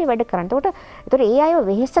කාර්ය මණ්ඩලය වැඩ කරන්නේ. ඒතර ඒ අයව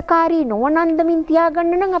වෙහෙසකාරී නොවනන්දමින්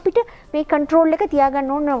තියාගන්න නම් අපිට මේ කන්ට්‍රෝල් එක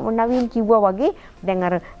තියාගන්න ඕන. නවීන් කිව්වා වගේ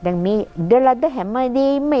දැන් මේ ඉඩලද හැම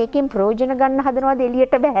දෙයක්ම ඒකෙන් ප්‍රයෝජන ගන්න හදනවාද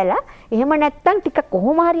එළියට බහැලා. එහෙම නැත්තම් ටික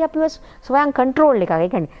කොහොම හරි අපිව ස්වයං කන්ට්‍රෝල් එකක්.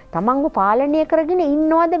 ඒ කියන්නේ තමන්ව පාලනය කරගෙන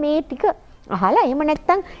ඉන්නවද මේ ටික අහලා. එහෙම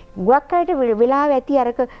නැත්තම් ගුවක් අයට වෙලාව ඇති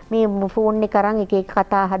අරක මේ ෆෝන් එක අරන් එක එක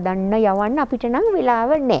කතා හදන්න යවන්න අපිට නම්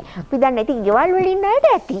වෙලාව නැහැ. අපි දන්නේ ඉතින් ගෙවල් වල ඉන්න අයට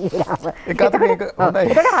ඇති වෙලාව.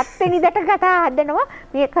 ඒකට 7 වෙනිදට කතා හදනවා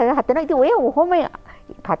මේක හදනවා. ඉතින් ඔය ඔහොම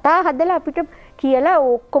කතා හදලා අපිට කියලා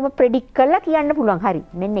ඔක්කොම ප්‍රෙඩික්ට් කරලා කියන්න පුළුවන්. හරි.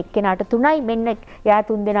 මෙන්න එක්කෙනාට 3යි මෙන්න එයා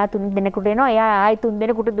 3 දෙනා 3 දෙනෙකුට එනවා. එයා ආයි 3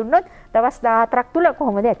 දෙනෙකුට දුන්නොත් දවස් 14ක් තුල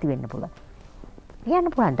කොහොමද ඇති වෙන්න පුළුවන්.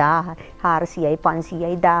 කියන්න පුළුවන් 1000 400යි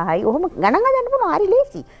 500යි 1000යි ඔහොම ගණන් හදන්න පුළුවන්. හරි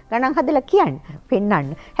ලේසි. ගණන් හදලා කියන්න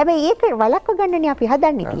පෙන්නන්න. හැබැයි ඒක වලක්ව ගන්නනේ අපි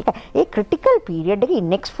හදන්නේ. ඒ ක්‍රිටිකල් පීරියඩ් එකේ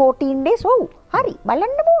next 14 days ඔව් හරි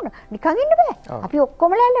බලන්න ඕන. නිකන් ඉන්න බෑ. අපි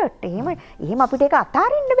ඔක්කොමලා ඇලර්ට්. එහෙම අපිට ඒක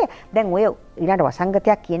අතාරින්න බෑ. දැන් ඔය ඊළඟ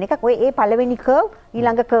වසංගතයක් කියන එකක් ඔය ඒ පළවෙනි කර්ව්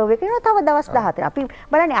ඊළඟ කර්ව් එක යනවා තව දවස් 14. අපි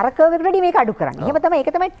බලන්නේ අර කර්ව් එකට වැඩි මේක අඩු කරන්න. එහෙම තමයි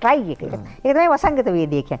ඒක තමයි try එක. ඒක තමයි වසංගත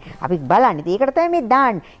වේදේ කියන්නේ. අපි බලන්නේ. ඒකට තමයි මේ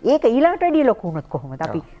දාන්නේ. ඒක ඊළඟට වැඩි ලොකු වුණොත් කොහොමද?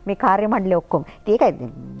 අපි මේ කාර්ය මණ්ඩලය ඔක්කොම. ඒකයි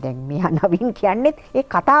දැන් මේ නවීන් කියන්නේත් ඒ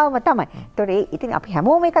කතාවම තමයි. ඒතකොට ඉතින් අපි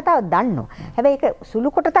හැමෝම මේ කතාව දන්නවා. හැබැයි ඒක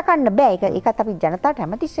සුළු කොට තකන්න බෑ. ඒකත් අපි ජනතාවට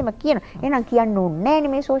හැමතිස්සෙම කියනවා. එහෙනම් තියන්න ඕනේ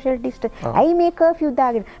නෑනේ මේ සෝෂල් ඩිස්ටන්ස්. ඇයි මේ කර්ෆියු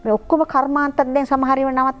දාගෙන මේ ඔක්කොම කර්මාන්තත් දැන් සමහර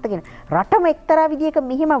ඒවා නවත්තගෙන රටම එක්තරා විදියක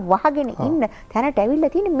මෙහිම වහගෙන ඉන්න තැනට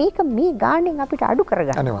ඇවිල්ලා තියෙන මේක මේ ගාණෙන් අපිට අඩු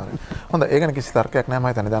කරගන්න. අනිවාර්යයෙන්. හොඳයි ඒ ගැන කිසි තර්කයක් නැහැ මම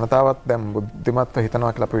හිතන්නේ ජනතාවත් දැන් බුද්ධිමත්ව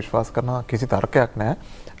හිතනවා කියලා අපි විශ්වාස කරනවා කිසි තර්කයක් නැහැ.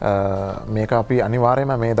 මේක අපි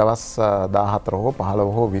අනිවාර්යයෙන්ම මේ දවස් 14 හෝ 15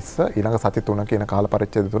 හෝ 20 ඊළඟ සති 3 කියන කාල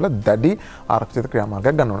පරිච්ඡේදය තුළ දැඩි ආරක්ෂිත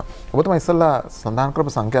ක්‍රියාමාර්ගයක් ගන්න ඕන. ඔබතුමා ඉස්සෙල්ලා සඳහන්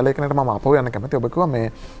කරපු සංඛ්‍යා ලේඛනයට මම අපව යන්න කැමතියි. ඔබ කිව්වා මේ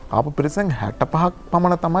ආපු පිරිසෙන් 65ක්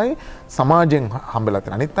පමණ තමයි සමාජයෙන් හම්බෙලා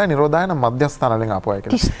තියෙන. අනිත් අය නිරෝධායන මධ්‍යස්ථාන වලින් ආපු අය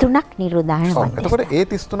කියලා. 33ක් නිරෝධායන මධ්‍යස්ථාන. එතකොට ඒ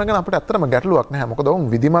 33 ගැන අපිට ඇත්තටම ගැටලුවක් නැහැ. මොකද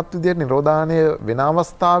ඔවුන් විධිමත් විදියට නිරෝධායනය වෙන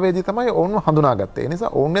අවස්ථාවේදී තමයි ඔවුන්ව හඳුනාගත්තේ. ඒ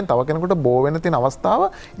නිසා ඔවුන්ෙන් තව කෙනෙකුට බෝ වෙන තියෙන අවස්ථාව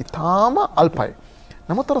ඉතාම අල්පයි.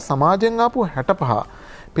 නමුත් අර සමාජයෙන් ආපු 65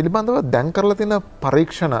 පිළිබඳව දැන් කරලා තියෙන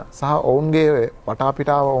පරීක්ෂණ සහ ඔවුන්ගේ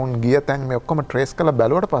වටාපිටාව ඔවුන් ගිය තැන් මේ ඔක්කොම ට්‍රේස් කරලා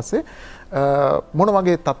බැලුවට පස්සේ මොන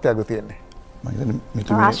වගේ තත්ත්වයක්ද තියෙන්නේ?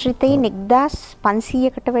 ආශ්‍රිතයින්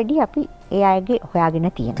 1500කට වැඩි අපි ඒ අයගේ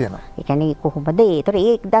හොයාගෙන තියෙනවා. ඒ කියන්නේ කොහොමද ඒතර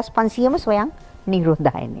ඒ 1500ම සොයන්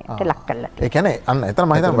නිරෝධායනයට ලක් කරලා තියෙනවා. ඒ කියන්නේ අන්න එතන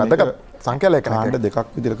මම හිතන්නේ වැදගත් සංඛ්‍යා ලේඛනයක්. කාණ්ඩ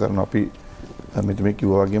දෙකක් විදිහට කරනවා අපි මේ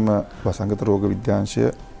කිව්වා වගේම වසංගත රෝග විද්‍යාංශය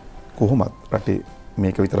කොහොමත් රටේ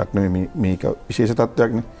මේක විතරක් නෙමෙයි මේක විශේෂ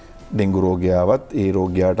තත්ත්වයක්නේ. ඩෙන්ගු රෝගයාවත් ඒ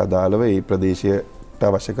රෝගයාට අදාළව ඒ ප්‍රදේශයට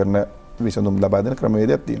අවශ්‍ය කරන විසඳුම් ලබා දෙන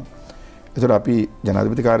ක්‍රමවේදයක් තියෙනවා. ඒතර අපි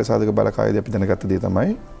ජනාධිපති කාර්ය සාධක බලකායේදී අපි දැනගත්ත දේ තමයි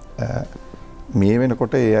මේ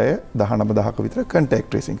වෙනකොට ඒ අය 19000ක විතර කන්ටැක්ට්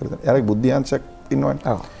ට්‍රේසින් කරලා තියෙනවා. එයාගේ බුද්ධියංශයක්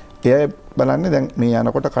ඉන්නවනේ. ඒ අය බලන්නේ දැන් මේ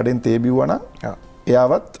යනකොට කඩෙන් තේ බිව්වා නම්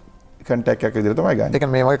එයාවත් කන්ටැක්ට් එකක් විදිහට තමයි ගන්න. ඒ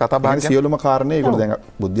කියන්නේ මේ වගේ කතා බහක් සියලුම කාරණේ ඒගොල්ලෝ දැන්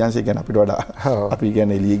බුද්ධියංශය කියන්නේ අපිට වඩා අපි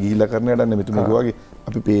කියන්නේ එළිය ගිහිල්ලා කරන වැඩක් නෙමෙයි. මෙතුමා වගේ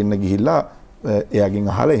අපි පේන්න ගිහිල්ලා එයාගෙන්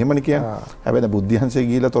අහලා එහෙමනේ කියන්නේ. හැබැයි දැන් බුද්ධියංශය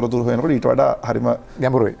ගිහිල්ලා තොරතුරු හොයනකොට ඊට වඩා හරිම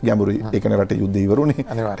ගැඹුරුයි. ඒ කියන්නේ රටේ යුද්ධ ඉවරුනේ.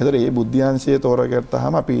 ඒතර මේ බුද්ධියංශය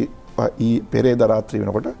තෝරගත්තාම අපි පෙරේදා රාත්‍රී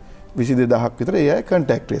වෙනකොට 22000ක් විතර ඒ අය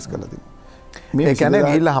කන්ටැක්ට් ට්‍රේස් කරලා තියෙනවා. ඒ කියන්නේ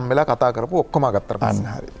ගිහිල්ලා හම්බෙලා කතා කරපු ඔක්කොම ගත්තා පස්සේ.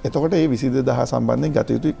 අන්න හරි. එතකොට මේ 22000 සම්බන්ධයෙන්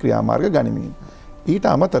ගත යුතු ක්‍රියාමාර්ග ගනිමින් ඊට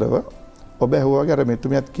අමතරව ඔබ ඇහුවාගේ අර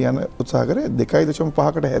මෙතුමියත් කියන උත්සාහ කරේ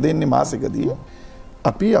 2.5කට හැදෙන්නේ මාසෙකදී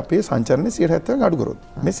අපි අපේ සංචරණය 70% අඩු කරොත්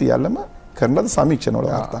මේ සියල්ලම කරන ලද සමීක්ෂණ වල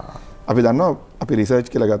වාර්තා. අපි දන්නවා අපි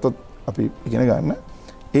රිසර්ච් කියලා ගත්තොත් අපි ඉගෙන ගන්න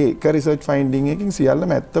ඒ එක රිසර්ච් ෆයින්ඩින් එකකින්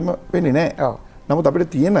සියල්ලම ඇත්තම වෙන්නේ නැහැ. නමුත් අපිට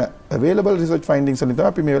තියෙන available research findings වලින් තමයි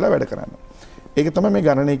අපි මේ වෙලාව වැඩ කරන්නේ. ඒක තමයි මේ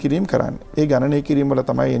ගණනය කිරීම කරන්නේ. ඒ ගණනය කිරීම වල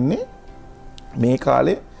තමයි එන්නේ මේ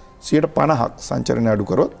කාලේ 50% සංචරණය අඩු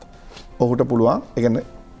කරොත් ඔහුට පුළුවන් ඒ කියන්නේ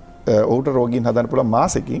ඔහුට රෝගීන් හදන්න පුළුවන්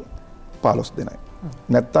මාසෙකින් 15 දිනයි.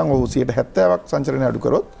 නැත්තම් ඔහු 70%ක් සංචරණය අඩු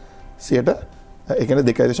කරොත් 100 ඒ කියන්නේ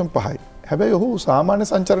 2.5යි. හැබැයි ඔහු සාමාන්‍ය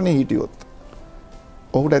සංචරණයේ හිටියොත්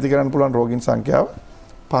ඔහුට ඇති කරන්න පුළුවන් රෝගීන් සංඛ්‍යාව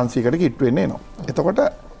 500කට කිට්ටු වෙන්නේ එනවා. එතකොට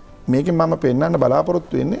මේකෙන් මම පෙන්වන්න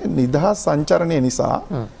බලාපොරොත්තු වෙන්නේ නිදහස් සංචරණය නිසා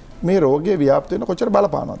මේ රෝගය ව්‍යාප්ත වෙන කොච්චර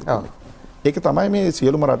බලපානවද කියලා. ඒක තමයි මේ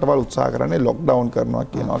සියලුම රටවල් උත්සාහ කරන්නේ ලොක්ඩවුන් කරනවා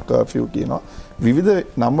කියනවා කර්ෆියු කියනවා විවිධ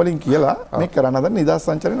නම් වලින් කියලා මේ කරන්න හදන නිදහස්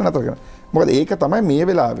සංචරණය නතර කරනවා. මොකද ඒක තමයි මේ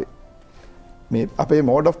වෙලාවේ මේ අපේ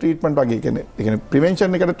මෝඩ් ඔෆ් ට්‍රීට්මන්ට් වගේ කියන්නේ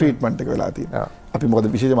ප්‍රිවෙන්ෂන් එකට ට්‍රීට්මන්ට් එක වෙලා තියෙනවා. අපි මොකද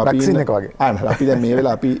විශේෂයෙන්ම අපි වැක්සින් එක වගේ. අපි දැන් මේ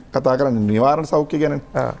වෙලාව අපි කතා කරන්නේ නිවාරණ සෞඛ්‍ය ගැන.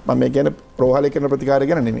 මම මේ කියන්නේ ප්‍රෝහලේ කරන ප්‍රතිකාරය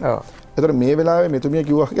ගැන නෙමෙයි. ඒතර මේ වෙලාවේ මෙතුමිය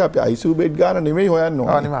කිව්වා වගේ අපි ICU බෙඩ් ගන්න නෙමෙයි හොයන්න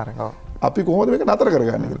ඕනේ. අනිවාර්යෙන්. අපි කොහොමද මේක නතර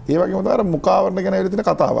කරගන්නේ කියලා. ඒ වගේම තමයි අර මුඛාවරණ ගැන වෙලා තියෙන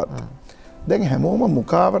කතාවත්. දැන් හැමෝම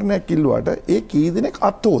මුඛාවරණයක් කිල්ලුවාට ඒ කී දෙනෙක්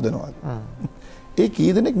අත් හොදනවද? ඒ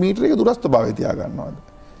කී දෙනෙක් මීටර එක දුරස්ත භාවය තියා ගන්නවද?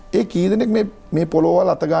 ඒ කී දෙනෙක් මේ පොළොවල්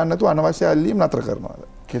අත ගන්න නැතුව අනවශ්‍ය ඇල්ලීම් නතර කරනවද?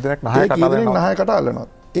 කී දෙනෙක් නහයකට අල්ලනවද?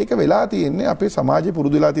 ඒක වෙලා තියෙන්නේ අපේ සමාජයේ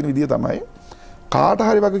පුරුදු වෙලා තියෙන විදිය තමයි කාට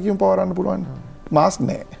හරි වගකීම් පවරන්න පුළුවන්. මාස්ක්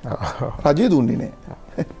නැහැ. රජය දුන්නේ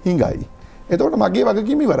නැහැ. හිඟයි. එතකොට මගේ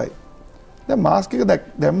වගකීම ඉවරයි. දැන් මාස්ක් එක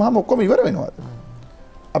දැම්මම ඔක්කොම ඉවර වෙනවද?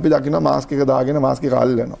 අපි දකිනවා මාස්ක් එක දාගෙන මාස්ක් එක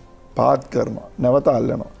අල්ලනවා. පාත් කරනවා. නැවත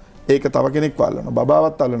අල්ලනවා. ඒක තව කෙනෙක්ව අල්ලනවා.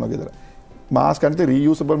 බබාවත් අල්ලනවා ගෙදර. මාස්ක් අනිත්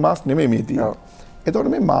රීයුසබල් මාස්ක් නෙමෙයි මේ තියෙන්නේ. එතකොට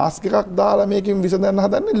මේ මාස්ක් එකක් දාලා මේකෙන් විසඳන්න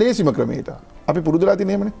හදන්නේ ලේසිම ක්‍රමයකට. අපි පුරුදුලා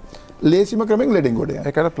තියෙන එහෙමනේ. ලේසිම ක්‍රමෙන් ලෙඩෙන් ගොඩ යනවා.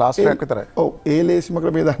 ඒකට ප්ලාස්ටරයක් විතරයි. ඔව් ඒ ලේසිම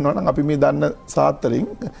ක්‍රමය දන්නවා නම් අපි මේ දන්න සාත්‍තරින්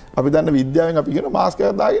අපි දන්න විද්‍යාවෙන් අපි කියන මාස්ක්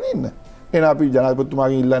එකක් දාගෙන ඉන්න. එහෙනම් අපි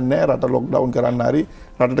ජනාධිපතිතුමාගෙන් ඉල්ලන්නේ නැහැ රට ලොක්ඩවුන් කරන්න හරි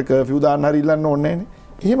රටට කර්ෆියු දාන්න හරි ඉල්ලන්න ඕනේ නැහැ.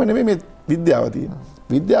 එහෙම නෙමෙයි මේ විද්‍යාව තියෙන්නේ.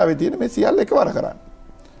 විද්‍යාවේ තියෙන මේ සියල්ල එකවර කරන්න.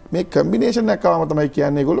 මේ කම්බිනේෂන් එකක් ආවම තමයි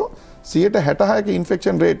කියන්නේ ඒගොල්ලෝ 66ක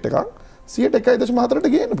ඉන්ෆෙක්ෂන් රේට් එකක් 1.4ට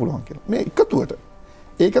ගේන්න පුළුවන් කියලා. මේ එකතුවට.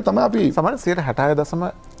 ඒක තමයි අපි සමහර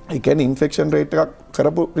 66.0 ඒ කියන්නේ ඉන්ෆෙක්ෂන් රේට් එකක්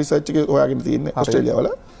කරපු රිසර්ච් එකේ හොයාගෙන තියෙන්නේ ඕස්ට්‍රේලියාව වල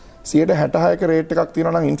 166ක රේට් එකක්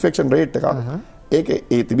තියෙනවා නම් ඉන්ෆෙක්ෂන් රේට් එකක් ඒකේ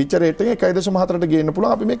ඒ තිබිච්ච රේට් එක 1.4ට ගේන්න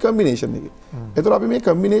පුළුවන් අපි මේ කම්බිනේෂන් එකේ. ඒතර අපි මේ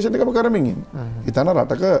කම්බිනේෂන් එකම කරමින් ඉන්නේ. හිතන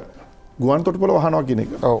රටක ගුවන් තොටුපළ වහනවා කියන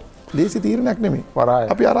එක. ඔව්. ලේසි තීරණයක් නෙමෙයි.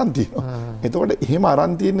 අපි අරන් තියෙනවා. එතකොට එහෙම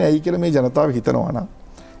අරන් තියන්නේ ඇයි කියලා මේ ජනතාව හිතනවා නම්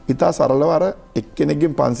ඉතා සරලව අර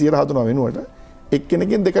එක්කෙනෙක්ගෙන් 500 හදනවා වෙනුවට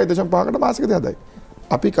එක්කෙනෙක්ගෙන් 2.5කට මාසිකද හදයි.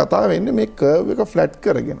 අපි කතාව වෙන්නේ මේ කර්ව් එක ෆ්ලැට්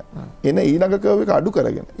කරගෙන එන ඊළඟ කර්ව් එක අඩු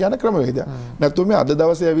කරගෙන යන ක්‍රමවේදයක්. නැත්නම් මේ අද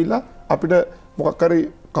දවසේ ඇවිල්ලා අපිට මොකක් හරි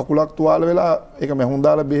කකුලක් තුවාල වෙලා ඒක මැහුම්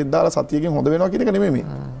දාලා බෙහෙත් දාලා සතියකින් හොඳ වෙනවා කියන එක නෙමෙයි මේ.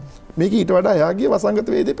 මේක ඊට වඩා යාගිය වසංගත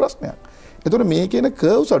වේදී ප්‍රශ්නයක්. ඒතකොට මේකේන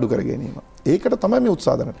කර්ව්ස් අඩු කර ගැනීම. ඒකට තමයි මේ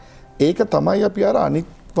උත්සාහ කරන්නේ. ඒක තමයි අපි අර අනිත්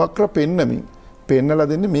වක්‍ර පෙන්නමින් පෙන්නලා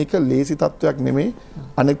දෙන්නේ මේක ලේසි තත්වයක් නෙමෙයි.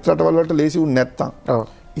 අනෙක් රටවල් වලට ලේසි වුණ නැත්තම්. ඔව්.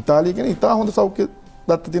 ඉතාලිය කියන්නේ ඉතා හොඳ සෞඛ්‍ය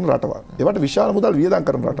දත්ත තියෙන රටවල්. ඒවට විශාල මුදල් වියදම්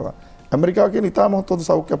කරන රටවල්. ඇමරිකාව කියන්නේ ඉතාම හොඳ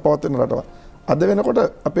සෞඛ්‍ය පවත්වන රටවල්. අද වෙනකොට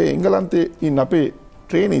අපේ එංගලන්තයේ ඉන්න අපේ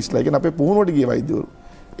ට්‍රේනිස්ලා කියන්නේ අපේ පුහුණුවට ගිය වෛද්‍යවරු.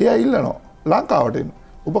 එයා ඉල්ලනවා ලංකාවට එන්න.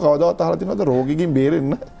 ඔබ කවදාවත් අහලා තියෙනවද රෝගිකින්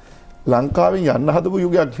බේරෙන්න ලංකාවෙන් යන්න හදපු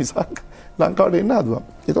යුගයක් මිසක් ලංකාවට එන්න හදුවා.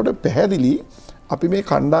 ඒතකොට පැහැදිලි අපි මේ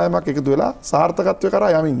කණ්ඩායමක් එකතු වෙලා සාර්ථකත්වය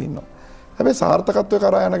කරා යමින් ඉන්නවා. හැබැයි සාර්ථකත්වය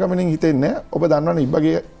කරා යන ගමනින් හිතෙන්නේ ඔබ දන්නවනේ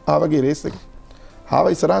ඉබ්බගේ ආවගේ රේස් එක. හාව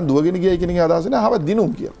ඉස්සරහන් දුවගෙන ගියයි කියන එක අදහස් නැහැ. හාව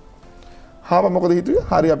දිනුම් කියලා. හාව මොකද හිතුවේ?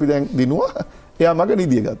 හරි අපි දැන් දිනුවා. එයා මග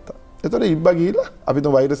නිදිය ගත්තා. ඒතකොට ඉබ්බා ගිහිල්ලා අපි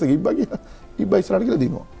තුන් වෛරස් එක ඉබ්බා ගිහිල්ලා ඉබ්බා ඉස්සරහට ගිහලා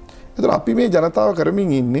දිනුවා. ඒතකොට අපි මේ ජනතාව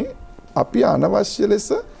කරමින් ඉන්නේ අපි අනවශ්‍ය ලෙස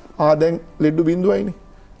දැන් ලෙඩු බිඳුවයිනේ.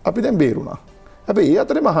 අපි දැන් බේරුණා. හැබැයි ඒ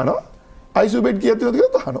අතරේ මහනවා ICU බෙඩ් කීයක් තියෙනවද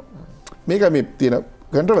කියලා අහනවා. මේක මේ තියෙන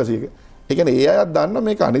කන්ට්‍රොවර්සි එක. ඒ කියන්නේ ඒ අයත් දන්න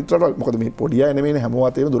මේක අනිත් රටවල් මොකද මේ පොඩි අය නෙමෙයිනේ හැමෝම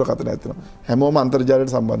අතේම දුරකථන ඇත්තනවා. හැමෝම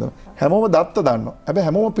අන්තර්ජාලයට සම්බන්ධ වෙනවා. හැමෝම දත්ත දන්නවා. හැබැයි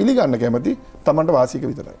හැමෝම පිළිගන්න කැමති Tamanට වාසියක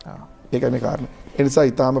විතරයි. ඒකයි මේ කාරණේ. ඒ නිසා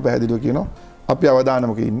ඊටාම පැහැදිලිව කියනවා අපි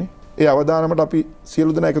අවදානමක ඉන්නේ. ඒ අවදානමට අපි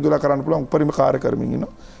සියලු දෙනා එකතු වෙලා කරන්න පුළුවන් උපරිම කාර්ය කරමින්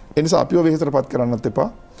ඉන්නවා. ඒ නිසා අපිව වෙහෙසටපත් කරන්නත් එපා.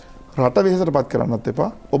 රට වෙහෙසටපත් කරන්නත්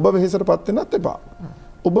එපා. ඔබ වෙහෙසටපත් වෙන්නත් එපා.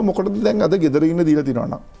 ඔබ මොකටද දැන් අද ගෙදර ඉන්න දීලා තියනවා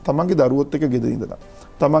නම් තමන්ගේ දරුවොත් එක්ක ගෙදර ඉඳලා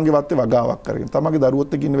තමන්ගේ වත්තේ වගාවක් කරගෙන තමන්ගේ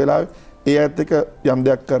දරුවොත් එක්ක ඉන්න වෙලාවේ ඒ ඇත්ත එක යම්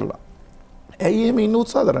දෙයක් කරලා ඇයි එහෙම ඉන්න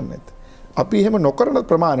උත්සාහ කරන්නේ නැත්තේ? අපි එහෙම නොකරන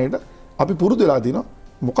ප්‍රමාණයට අපි පුරුදු වෙලා තිනවා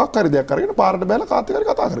මොකක් හරි දෙයක් කරගෙන පාරට බැලලා කාත් එක්ක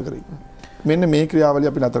කතා කර කර ඉන්න. මෙන්න මේ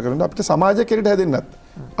ක්‍රියාවලිය අපි නතර කරනවා. අපිට සමාජයක් කෙරෙට හැදෙන්නත්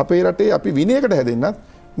අපේ රටේ අපි විනයකට හැදෙන්නත්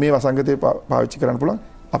මේ වසංගතේ පාවිච්චි කරන්න පුළුවන්.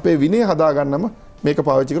 අපේ විනය හදාගන්නම මේක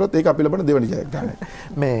පාවිච්චි කරොත් ඒක අපි ලබන දෙවෙනි ජයග්‍රහණය.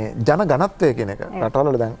 මේ ජන ඝනත්වය කියන එක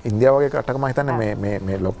රටවල දැන් ඉන්දියාව වගේ රටක මම හිතන්නේ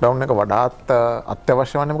මේ ලොක්ඩවුන් එක වඩාත්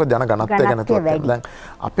අත්‍යවශ්‍ය වන්නේ මොකද ජන ඝනත්වය ගැන තුවත්. දැන්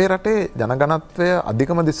අපේ රටේ ජන ඝනත්වය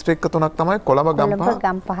අධිකම දිස්ත්‍රික්ක තුනක් තමයි කොළඹ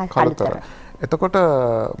ගම්පහ කළුතර. එතකොට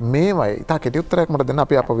මේවයි ඉතා කෙටි උත්තරයක් මට දෙන්න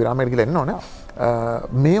අපි අප විරාමයට ගිහලා එන්න ඕනේ.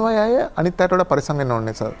 මේවයි අය අනිත් අයට වඩා පරිස්සම් වෙන්න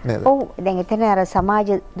ඕනේ නේද? ඔව් දැන් එතන අර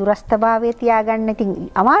සමාජ දුරස්ථභාවය තියාගන්න ඉතින්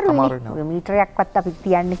අමාරුයි. මීටරයක්වත් අපි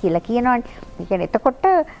තියන්න කියලා කියනවනේ. ඒ කියන්නේ එතකොට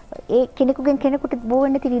ඒ කෙනෙකුගෙන් කෙනෙකුට බෝ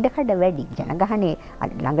වෙන්න තියෙන ඉඩකඩ වැඩි. ජනගහනේ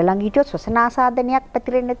ළඟ ළඟ හිටියොත් ශ්වසනාසාධනයක්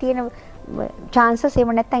පැතිරෙන්න තියෙන chances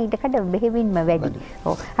එහෙම නැත්නම් ඉඩකඩ බෙහෙවින්ම වැඩි.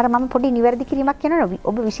 ඔව් අර මම පොඩි නිවැරදි කිරීමක් කියනවා.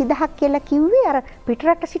 ඔබ 20000ක් කියලා කිව්වේ අර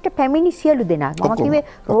පිටරට සිට පැමිණි සියලු දෙනා. මම කිව්වේ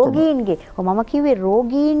රෝගීන්ගේ. ඔව් මම කිව්වේ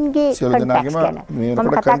රෝගීන්ගේ කන්ටැක්ට්ස් ගැන.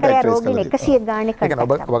 මම කතා කරේ රෝගීන් 100 ගානේ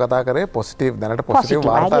කන්ටැක්ට්. ඔබ කතා කරේ පොසිටිව් දැනට පොසිටිව්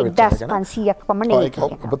වාර්තා වෙච්ච එක ගැන. 500ක් පමණ ඒක.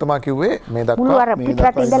 ඔබතුමා කිව්වේ මේ දක්වා මුළු අර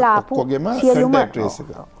පිටරට ඉඳලා ආපු සියලුම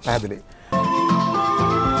පැහැදිලි.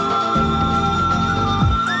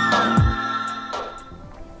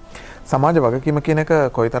 සමාජ වගකීම කියන එක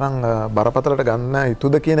කොයිතරම් බරපතලට ගන්න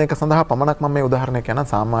යුතුද කියන එක සඳහා පමණක් මම මේ උදාහරණයක් කියනවා.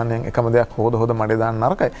 සාමාන්‍යයෙන් එකම දෙයක් හොද මඩේ දාන්න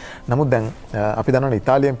නරකයි. නමුත් දැන් අපි දන්නවනේ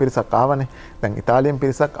ඉතාලියෙන් පිරිසක් ආවනේ. දැන් ඉතාලියෙන්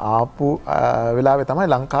පිරිසක් ආපු වෙලාවේ තමයි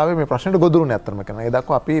ලංකාවේ මේ ප්‍රශ්නෙට ගොදුරුනේ අත්‍තරම කරනවා. ඒ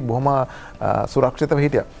දක්වා අපි බොහොම සුරක්ෂිතව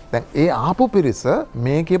හිටියා. දැන් ඒ ආපු පිරිස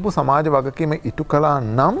මේ කියපු සමාජ වගකීම ඉටු කළා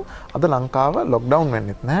නම් අද ලංකාව ලොක්ඩවුන්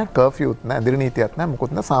වෙන්නෙත් නැහැ, කර්ෆියුත් නැහැ, දිරි නීතියක් නැහැ,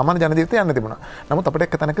 මොකුත් නැහැ. සාමාන්‍ය ජන ජීවිතය යන්න තිබුණා. නමුත් අපිට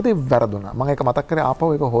එක තැනකදී වැරදුනා. මම ඒක මතක් කරේ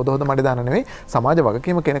ආපහු ඒක හොද මඩේ දාන්න නෙවෙයි සමාජ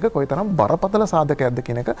වගකීම කියන එක කොයිතරම් බරපතල සාධකයක්ද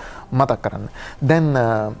කියන එක මතක් කරන්න. දැන්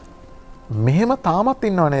මෙහෙම තාමත්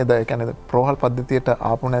ඉන්නව නේද? ඒ කියන්නේ ප්‍රෝහල් පද්ධතියට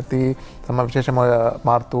ආපු නැති සම විශේෂම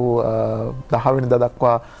මාර්තු 10 වෙනිදා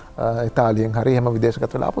දක්වා ඉතාලියෙන් හරි එහෙම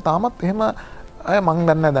විදේශගත වෙලා ආපු තාමත් එහෙම අය මං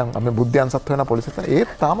දන්නේ දැන් අපි බුද්ධයන් සත්ව වෙන පොලිසියට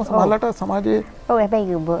ඒත් තාම සමහරවිට සමාජයේ ඔව්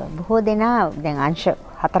හැබැයි බොහෝ දෙනා දැන් අංශ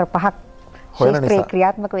 4-5ක් ශාස්ත්‍රීය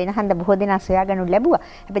ක්‍රියාත්මක වෙන හන්ද බොහෝ දෙනා සොයාගනු ලැබුවා.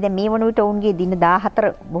 හැබැයි දැන් මේ වන විට ඔවුන්ගේ දින 14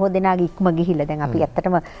 බොහෝ දෙනාගේ ඉක්ම ගිහිල්ලා. දැන් අපි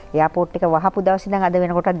ඇත්තටම එයාපෝට් එක වහපු දවසේ ඉඳන් අද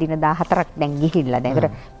වෙනකොටත් දින 14ක් දැන් ගිහිල්ලා. දැන්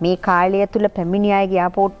මේ කාලය තුල පැමිණි අයගේ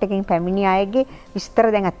එයාපෝට් එකෙන් පැමිණි අයගේ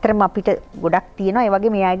විස්තර දැන් ඇත්තටම අපිට ගොඩක් තියෙනවා. ඒ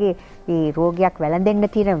වගේ මෙයාගේ මේ රෝගයක් වැළඳෙන්න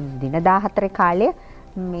තියෙන දින 14 කාලය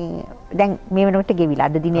මේ දැන් මේ වෙනකොට ගෙවිලා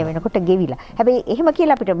අද දිනේ වෙනකොට ගෙවිලා. හැබැයි එහෙම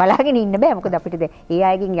කියලා අපිට බලාගෙන ඉන්න බෑ. මොකද අපිට ඒ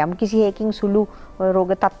අයගෙන් යම් කිසි හේකින් සුළු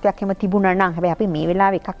රෝග තත්ත්වයක් එහෙම තිබුණා නම් හැබැයි අපි මේ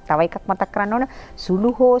වෙලාවේ තව එකක් මතක් කරන්න ඕන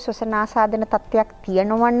සුළු හෝ ශ්වසන ආසාදන තත්ත්වයක්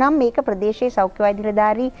තියෙනවා නම් මේක ප්‍රදේශයේ සෞඛ්‍ය වෛද්‍ය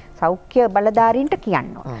නිලධාරී සෞඛ්‍ය බලධාරීන්ට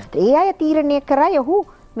කියන්න ඕන. ඒ අය තීරණය කරයි ඔහු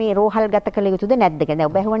මේ රෝහල් ගත කළ යුතුද නැද්ද කියලා. දැන්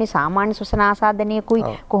ඔබ ඇහුවනේ සාමාන්‍ය ශ්වසන ආසාදනයකුයි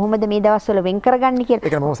කොහොමද මේ දවස්වල වෙන් කරගන්නේ කියලා.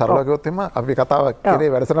 ඒක මම සරලව කිව්වොත් එහම අපි කතාව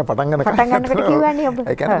කරේ වැඩසටහන පටන් ගන්නකොට කිව්වනේ ඔබ.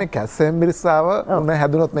 ඒ කියන්නේ කැස්සෙන් බිරිස්සාව උණ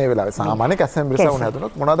හැදුනොත් මේ වෙලාවේ සාමාන්‍ය කැස්සෙන් බිරිස්සාව උණ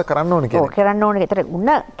හැදුනොත් මොනවද කරන්න ඕනේ කියලා. ඔව් කරන්න ඕනේ. ඒතර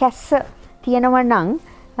උණ කැස්ස තියෙනවා නම්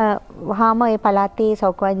වහාම ඒ පළාතේ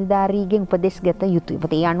සෞඛ්‍ය වෛද්‍යධාරීගෙන් උපදෙස් ගත යුතුයි.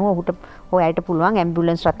 ඒ අනුව ඔහුට ඔයාලට පුළුවන්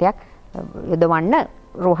ඇම්බියුලන්ස් රථයක් යොදවන්න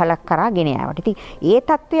රෝහලක් කරා ගෙන යාවට. ඉතින් ඒ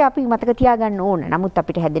தත්ත්වය අපි මතක තියාගන්න ඕන. නමුත්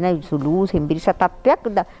අපිට හැදෙන සුළු සෙම්බිරිස තත්ත්වයක්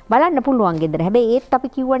බලන්න පුළුවන් ගෙදර. හැබැයි ඒත් අපි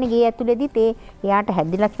කිව්වනේ ගේ ඇතුළේදීත් එයාට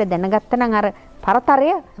හැදිලා කියලා දැනගත්තා නම් අර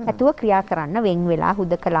පරතරය ඇතුව ක්‍රියා කරන්න වෙන් වෙලා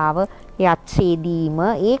හුදකලාව ඒ අත්සේදීම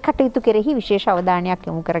ඒ කටයුතු කෙරෙහි විශේෂ අවධානයක්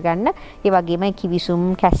යොමු කරගන්න. ඒ වගේම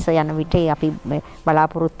කිවිසුම් කැස්ස යන විට අපි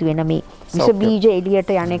බලාපොරොත්තු වෙන මේ විස බීජ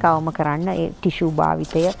එළියට යන එක අවම කරන්න ඒ ටිෂු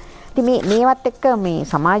භාවිතය. ඉතින් මේවත් එක්ක මේ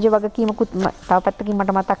සමාජ වගකීමකුත් තව පැත්තකින්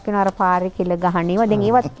මට මතක් වෙනවා අර පාරේ කෙල ගහන ඒවා. දැන්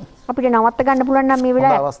ඒවත් අපිට නවත්ත ගන්න පුළුවන් නම් මේ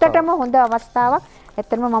වෙලාවේ ඇත්තටම හොඳ අවස්ථාවක්.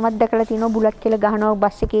 ඇත්තටම මමත් දැකලා තියෙනවා බුලත් කෙල ගහනවා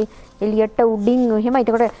බස් එකේ එළියට උඩින් එහෙම.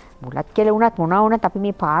 ඒකට බුලත් කෙල වුණත් මොනවා වුණත් අපි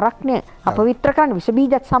මේ පාරක්නේ අපවිත්‍ර කරන විස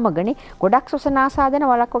බීජත් සමගනේ ගොඩක් ශ්වසන ආසාදන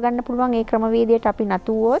වළක්ව ගන්න පුළුවන් ඒ ක්‍රමවේදයට අපි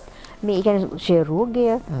නතුවොත් මේ කියන්නේ ක්ෂය රෝගය,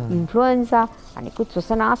 ඉන්ෆ්ලුවෙන්සා අනිකුත්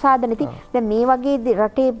ශ්වසන ආසාදන. ඉතින් දැන් මේ වගේ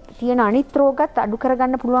රටේ තියෙන අනිත් රෝගත් අඩු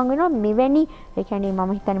කරගන්න පුළුවන් වෙනවා මෙවැනි ඒ කියන්නේ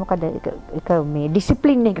මම හිතන්නේ මොකද එක මේ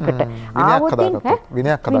ඩිසිප්ලින් එකකට ආවොත්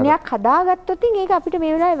විනයක් හදාගත්තොත් ඒක අපිට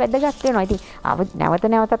මේ වෙලාවේ වැදගත් වෙනවා. ඉතින් නැවත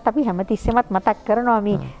නැවතත් අපි හැමතිස්සෙමත් මතක් කරනවා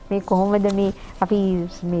මේ කොහොමද මේ අපි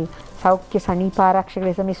මේ සෞඛ්‍ය සනීපාරක්ෂක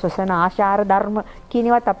ලෙස මේ ශ්වසන ආචාර ධර්ම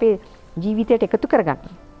කියනවත් අපේ ජීවිතයට එකතු කරගන්න.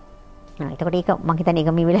 එතකොට ඒක මම හිතන්නේ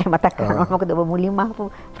ඒක මේ වෙලාවේ මතක් කරනවා. මොකද ඔබ මුලින්ම අහපු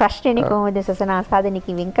ප්‍රශ්නේනේ කොහොමද ශ්වසන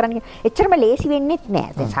ආසාදනයකින් වෙන් කරන්නේ? එච්චරම ලේසි වෙන්නේත්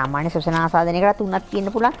නෑ. දැන් සාමාන්‍ය ශ්වසන ආසාදනයකට උනක්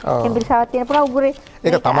තියෙන්න පුළුවන්, එම්බිරිසාවක් තියෙන්න පුළුවන් උගුරේ.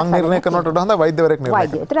 ඒක තමන් නිර්ණය කරනවට වඩා හොඳ වෛද්‍යවරයෙක්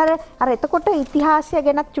නිර්ණය කරනවා. වෛද්‍ය. අර එතකොට ඉතිහාසය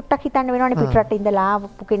ගැනත් චුට්ටක් හිතන්න වෙනවනේ පිටරට ඉඳලා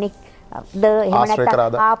ආපු කෙනෙක් එහෙම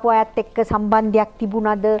නැත්නම් ආපු අයත් එක්ක සම්බන්ධයක්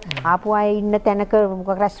තිබුණාද ආපු අය ඉන්න තැනක මොකක්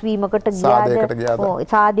රැස්වීමකට ගියාද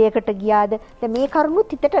සාදයකට ගියාද දැන් මේ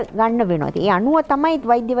කරුණුත් හිතට ගන්න වෙනවා. ඒ අනුව තමයි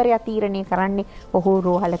වෛද්‍යවරයා තීරණය කරන්නේ ඔහු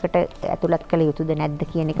රෝහලකට ඇතුළත් කළ යුතුද නැද්ද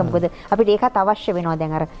කියන එක. මොකද අපිට ඒකත් අවශ්‍ය වෙනවා.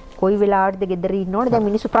 දැන් අර කොයි වෙලාවටද ගෙදර ඉන්න ඕනේ. දැන්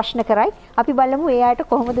මිනිස්සු ප්‍රශ්න කරයි. අපි බලමු ඒ අයට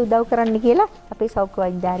කොහොමද උදව් කරන්න කියලා අපේ සෞඛ්‍ය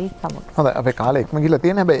වෛද්‍යාරීත් සමග. හොඳයි අපේ කාලේ ඉක්ම ගිහලා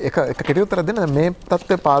තියෙන හැබැයි එක කෙටි උත්තර දෙන්න. මේ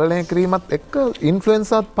තත්ත්වය පාලනය කිරීමත් එක්ක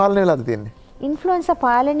ඉන්ෆ්ලුවෙන්සාත් පාලනය වෙලා තියෙන්නේ. ඉන්ෆ්ලුවෙන්සා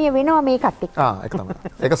පාලනය වෙනවා මේකත් එක්ක. ඒක තමයි.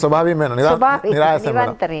 ඒක ස්වභාවයෙන්ම වෙනවා.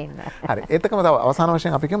 නිරන්තරයෙන්. හරි. ඒකම තව අවසාන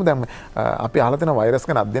වශයෙන් අපි කියමු දැන් අපි අහලා තියෙන වෛරස්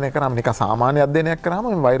ගැන අධ්‍යයනය කරාම නිකන් සාමාන්‍ය අධ්‍යයනයක් කරාම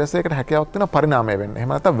මේ වෛරස් එකකට හැකියාවක් තියෙන පරිණාමය වෙන්න.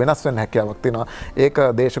 එහෙම නැත්නම් වෙනස් වෙන්න හැකියාවක් තියෙනවා. ඒක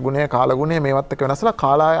දේශගුණය, කාලගුණය මේවත් එක්ක වෙනස්ලා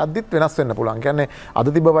කාලාය අද්දිත් වෙනස් වෙන්න පුළුවන්. කියන්නේ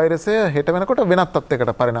අද තිබ්බ වෛරසය හෙට වෙනකොට වෙනත්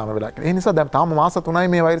තත්යකට පරිණාම වෙලා කියලා. ඒ නිසා දැන් තාම මාස 3යි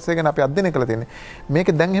මේ වෛරසය ගැන අපි අධ්‍යයනය කරලා තියෙන්නේ.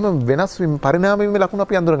 මේක දැන් එහෙම වෙනස් වීම පරිණාම වීමේ ලකුණු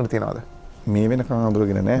අපි අඳුරගෙන තියෙනවද? මේ වෙනකන්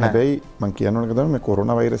අඳුරගෙන නැහැ. හැබැයි මම කියන්න ඕන එක තමයි මේ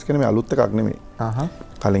කොරෝනා වෛරස් කියන්නේ මේ අලුත් එකක් නෙමෙයි.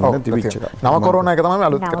 කලින් ඉඳන් තිබිච්ච එකක්. නව කොරෝනා එක තමයි මේ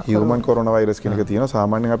අලුත් එක. හියුමන් කොරෝනා වෛරස් කියන එක තියෙනවා.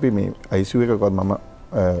 සාමාන්‍යයෙන් අපි මේ ICU එකකවත් මම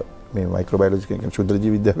මේ මයික්‍රෝබයොලොජි කියන ශුද්ධ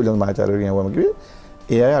ජීව විද්‍යාව පිළිබඳ මහාචාර්යවරුන් යවම කිව්වේ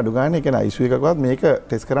ඒ අය අඩු ගන්න ඒ කියන්නේ ICU එකකවත් මේක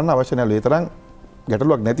ටෙස්ට් කරන්න අවශ්‍ය නැහැ. ඒ තරම්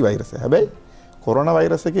ගැටලුවක් නැති වෛරස් එක. හැබැයි කොරෝනා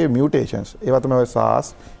වෛරස් එකේ මියුටේෂන්ස් ඒවා තමයි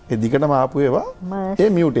SARS ඒ දිගටම ආපු ඒවා ඒ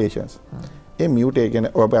මියුටේෂන්ස්. ඒ මියුටේ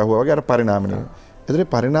කියන්නේ ඔබ අහුවා වගේ අර පරිණාමණය. එතන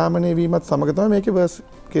පරිණාමණය වීමත් සමග තමයි මේකේ වර්ස්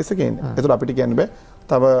කේස් එක එන්නේ. ඒතර අපිට කියන්න බෑ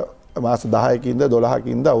තව මාස 10කින්ද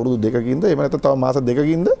 12කින්ද අවුරුදු 2කින්ද එහෙම නැත්නම් තව මාස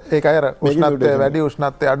 2කින්ද ඒකයි අර උෂ්ණත්වය වැඩි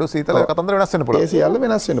උෂ්ණත්වය අඩු සීතල කතන්දර වෙනස් වෙන්න පුළුවන්. ඒ සියල්ල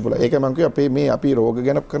වෙනස් වෙන්න පුළුවන්. ඒක මම කිව්වා අපි රෝග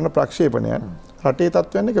ගැන කරන ප්‍රක්ෂේපණයන් රටේ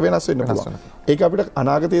තත්ත්වයන් එක වෙනස් වෙන්න පුළුවන්. ඒක අපිට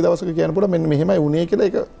අනාගතයේ දවසක කියන්න පුළුවන් මෙන්න මෙහෙමයි වුනේ කියලා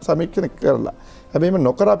ඒක සමීක්ෂණ කරලා. හැබැයි මේ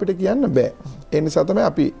නොකර අපිට කියන්න බෑ. ඒ නිසා තමයි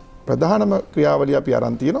අපි ප්‍රධානම ක්‍රියාවලිය අපි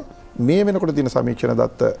අරන් තියෙනවා. මේ වෙනකොට තියෙන සමීක්ෂණ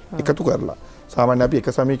දත්ත එකතු කරලා සාමාන්‍ය අපි එක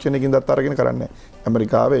සමීක්ෂණයකින් දත්ත අරගෙන කරන්නේ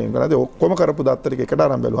ඇමරිකාවේ එංගලන්තේ ඔක්කොම කරපු දත්ත ටික එකට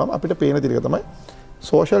අරන් බැලුවාම අපිට පේන ටික තමයි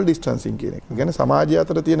සෝෂල් ඩිස්ටන්සින් කියන එක. කියන්නේ සමාජය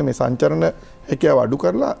අතර තියෙන මේ සංචරණ හැකියාව අඩු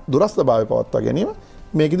කරලා දුරස්ථභාවය පවත්වා ගැනීම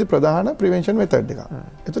මේකෙදි ප්‍රධාන ප්‍රිවෙන්ෂන් මෙතඩ් එක.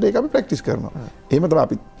 ඒතකොට ඒක අපි ප්‍රැක්ටිස් කරනවා. එහෙම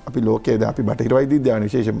තමයි අපි ලෝකයේ දැන් අපි බටහිර වෛද්‍ය විද්‍යාව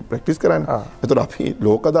විශේෂයෙන් ප්‍රැක්ටිස් කරන්නේ. ඒතකොට අපි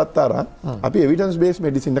ලෝක දත්ත අරන් අපි එවිඩන්ස් බේස්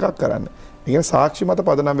මෙඩිසින් එකක් කරන්නේ. ඒ කියන්නේ සාක්ෂි මත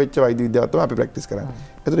පදනම් වෙච්ච වෛද්‍ය විද්‍යාව තමයි අපි ප්‍රැක්ටිස් කරන්නේ.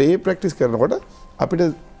 ඒතකොට මේ ප්‍රැක්ටිස් කරනකොට අපිට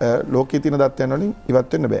ලෝකයේ තියෙන දත්තයන් වලින්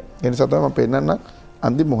ඉවත් වෙන්න බෑ. ඒ නිසා තමයි මම පෙන්නන්න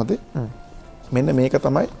අන්තිම මොහොතේ මෙන්න මේක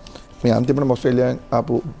තමයි මේ අන්තිමට ඔස්ට්‍රේලියාවෙන්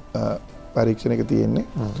ආපු පරීක්ෂණයක තියෙන්නේ.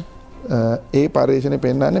 ඒ පර්යේෂණය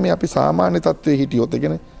පෙන්වන්නේ මේ අපි සාමාන්‍ය තත්ත්වයේ හිටියොත් ඒ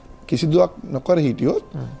කියන්නේ කිසිදුවක් නොකර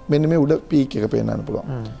හිටියොත් මෙන්න මේ උඩ පීක් එක පෙන්වන්න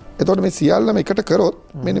පුළුවන්. එතකොට මේ සියල්ලම එකට කරොත්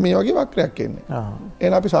මෙන්න මේ වගේ වක්‍රයක් එන්නේ.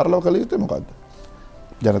 එහෙනම් අපි සරලව කළ යුත්තේ මොකද්ද?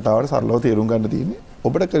 ජනතාවට සරලව තේරුම් ගන්න තියෙන්නේ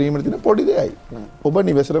ඔබට කිරීමට තියෙන පොඩි දෙයයි. ඔබ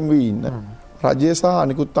නිවසරම වී ඉන්න රජය සහ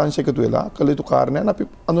අනිකුත් අංශ එකතු වෙලා කළ යුතු කාරණයන් අපි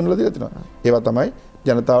අඳුනලා දීලා තිනවා. ඒවා තමයි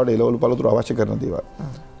ජනතාවට එළවලු පළතුරු අවශ්‍ය කරන දේවල්.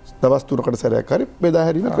 දවස් 3කට සැරයක් හරි බෙදා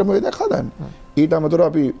හැරීම ක්‍රමවේදයක් හදන්න. ඊට අමතරව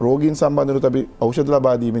අපි රෝගීන් සම්බන්ධව අපි ඖෂධ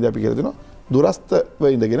ලබා දීමේදී අපි කියලා දෙනවා දුරස්ථව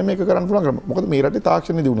ඉඳගෙන මේක කරන්න පුළුවන් ක්‍රම. මොකද මේ රටේ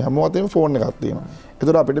තාක්ෂණය දිනුනේ හැම වතේම ෆෝන් එකක් තියෙනවා.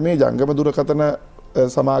 ඒතකොට අපිට මේ ජංගම දුරකථන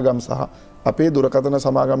සමාගම් සහ අපේ දුරකථන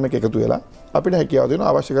සමාගම් එක එකතු වෙලා අපිට හැකියාව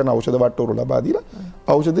දෙනවා අවශ්‍ය කරන ඖෂධ වට්ටෝරු ලබා දීලා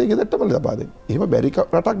ඖෂධය ගෙදරටම ලබා දෙන්න. එහෙම බැරි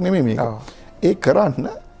රටක් නෙමෙයි මේක. ඒ කරන්න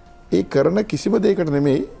ඒ කරන කිසිම දෙයකට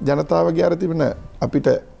නෙමෙයි ජනතාවගේ අර තිබෙන අපිට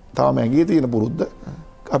තාම ඇඟේ තියෙන පුරුද්ද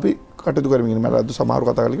අපි කටයුතු කරමින් ඉන්න. මම අද සමහරව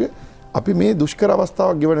කතා කළේ අපි මේ දුෂ්කර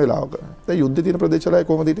අවස්ථාවක් ගෙවන වෙලාවක දැන් යුද්ධ තියෙන ප්‍රදේශවල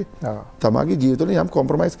කොහොමද හිටියේ? තමාගේ ජීවිතවල යම්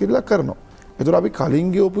කොම්ප්‍රොමයිස් කිරීලා කරනවා. ඒතර අපි කලින්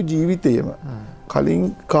ගෙවපු ජීවිතේම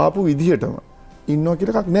කලින් කාපු විදිහටම ඉන්නවා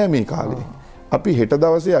කියලා එකක් නෑ මේ කාලේ. අපි හෙට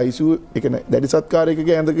දවසේ ICU ඒ කියන්නේ දැඩි සත්කාරයකක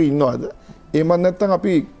ඇඳක ඉන්නවද? එහෙමත් නැත්නම්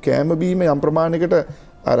අපි කෑම බීම යම් ප්‍රමාණයකට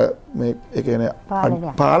අර මේ ඒ කියන්නේ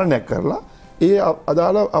පාලනයක් කරලා ඒ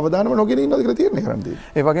අදාළ අවධානම නොගෙන ඉන්නවද කියලා තීරණය කරන්න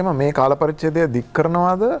තියෙනවා. ඒ වගේම මේ කාල පරිච්ඡේදය දික්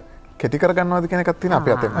කරනවාද කෙටි කරගන්නවාද කියන එකක් තියෙන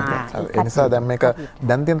අපේ අතෙන්. ඒ නිසා දැන් මේක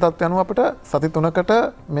දැන් තියෙන තත්ත්වය අනුව අපිට සති 3කට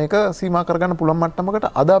මේක සීමා කරගන්න පුළුවන් මට්ටමකට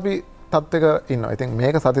අද අපි තත්ත්වයක ඉන්නවා. ඉතින්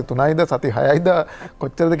මේක සති 3යිද සති 6යිද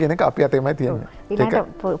කොච්චරද කියන එක අපි අතෙමයි තියෙන්නේ.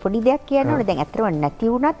 ඊළඟට පොඩි දෙයක් කියන්න ඕනේ. දැන් ඇත්තටම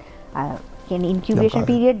නැති වුණත් කියන්නේ ඉන්කියුබේෂන්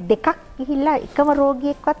පීරියඩ් දෙකක් ගිහිල්ලා එකම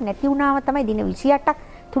රෝගියෙක්වත් නැති වුණාම තමයි දින 28ක්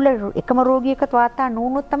තුල එකම රෝගියෙක්වත් වාර්තා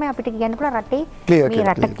නොවුනොත් තමයි අපිට කියන්න පුළුවන් රටේ මේ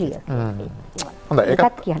රට ක්ලියර්. හොඳයි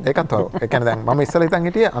ඒකත් ඔව්. ඒ කියන්නේ දැන් මම ඉස්සෙල්ලා හිතන්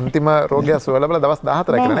හිටියේ අන්තිම රෝගියා සුව ලැබලා දවස්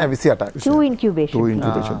 14 කියලා නෑ 28ක්. 2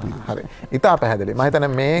 incubation period. හරි. ඉතා පැහැදිලි. මම හිතන්නේ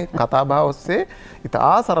මේ කතා බහ ඔස්සේ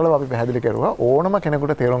ඉතා සරලව අපි පැහැදිලි කරුවා ඕනම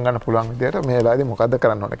කෙනෙකුට තේරුම් ගන්න පුළුවන් විදිහට මේ වෙලාවේදී මොකද්ද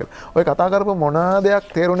කරන්න ඕන කියලා. ඔය කතා කරපු මොන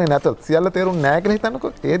දෙයක් තේරුනේ නැතත් සියල්ල තේරුන්නේ නැහැ කියලා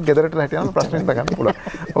හිතන්නකෝ. ඒත් ගෙදරට රැටියම ප්‍රශ්න හිතා ගන්න පුළුවන්.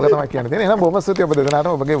 ඔක තමයි කියන්න තියෙන්නේ. එහෙනම් බොහොම ස්තුතියි ඔබ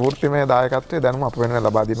දෙදෙනාටම ඔබගේ වෘත්තිමය දායකත්වයේ දැනුම අප වෙනුවෙන්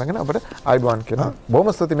ලබා දීම ගැන අපිට ආයුබෝවන් කියනවා.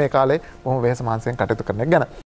 බොහොම ස්තුතියි මේ කාලේ බොහොම වෙහෙස මහන්සියෙන් කටයුතු කරන එක ගැන.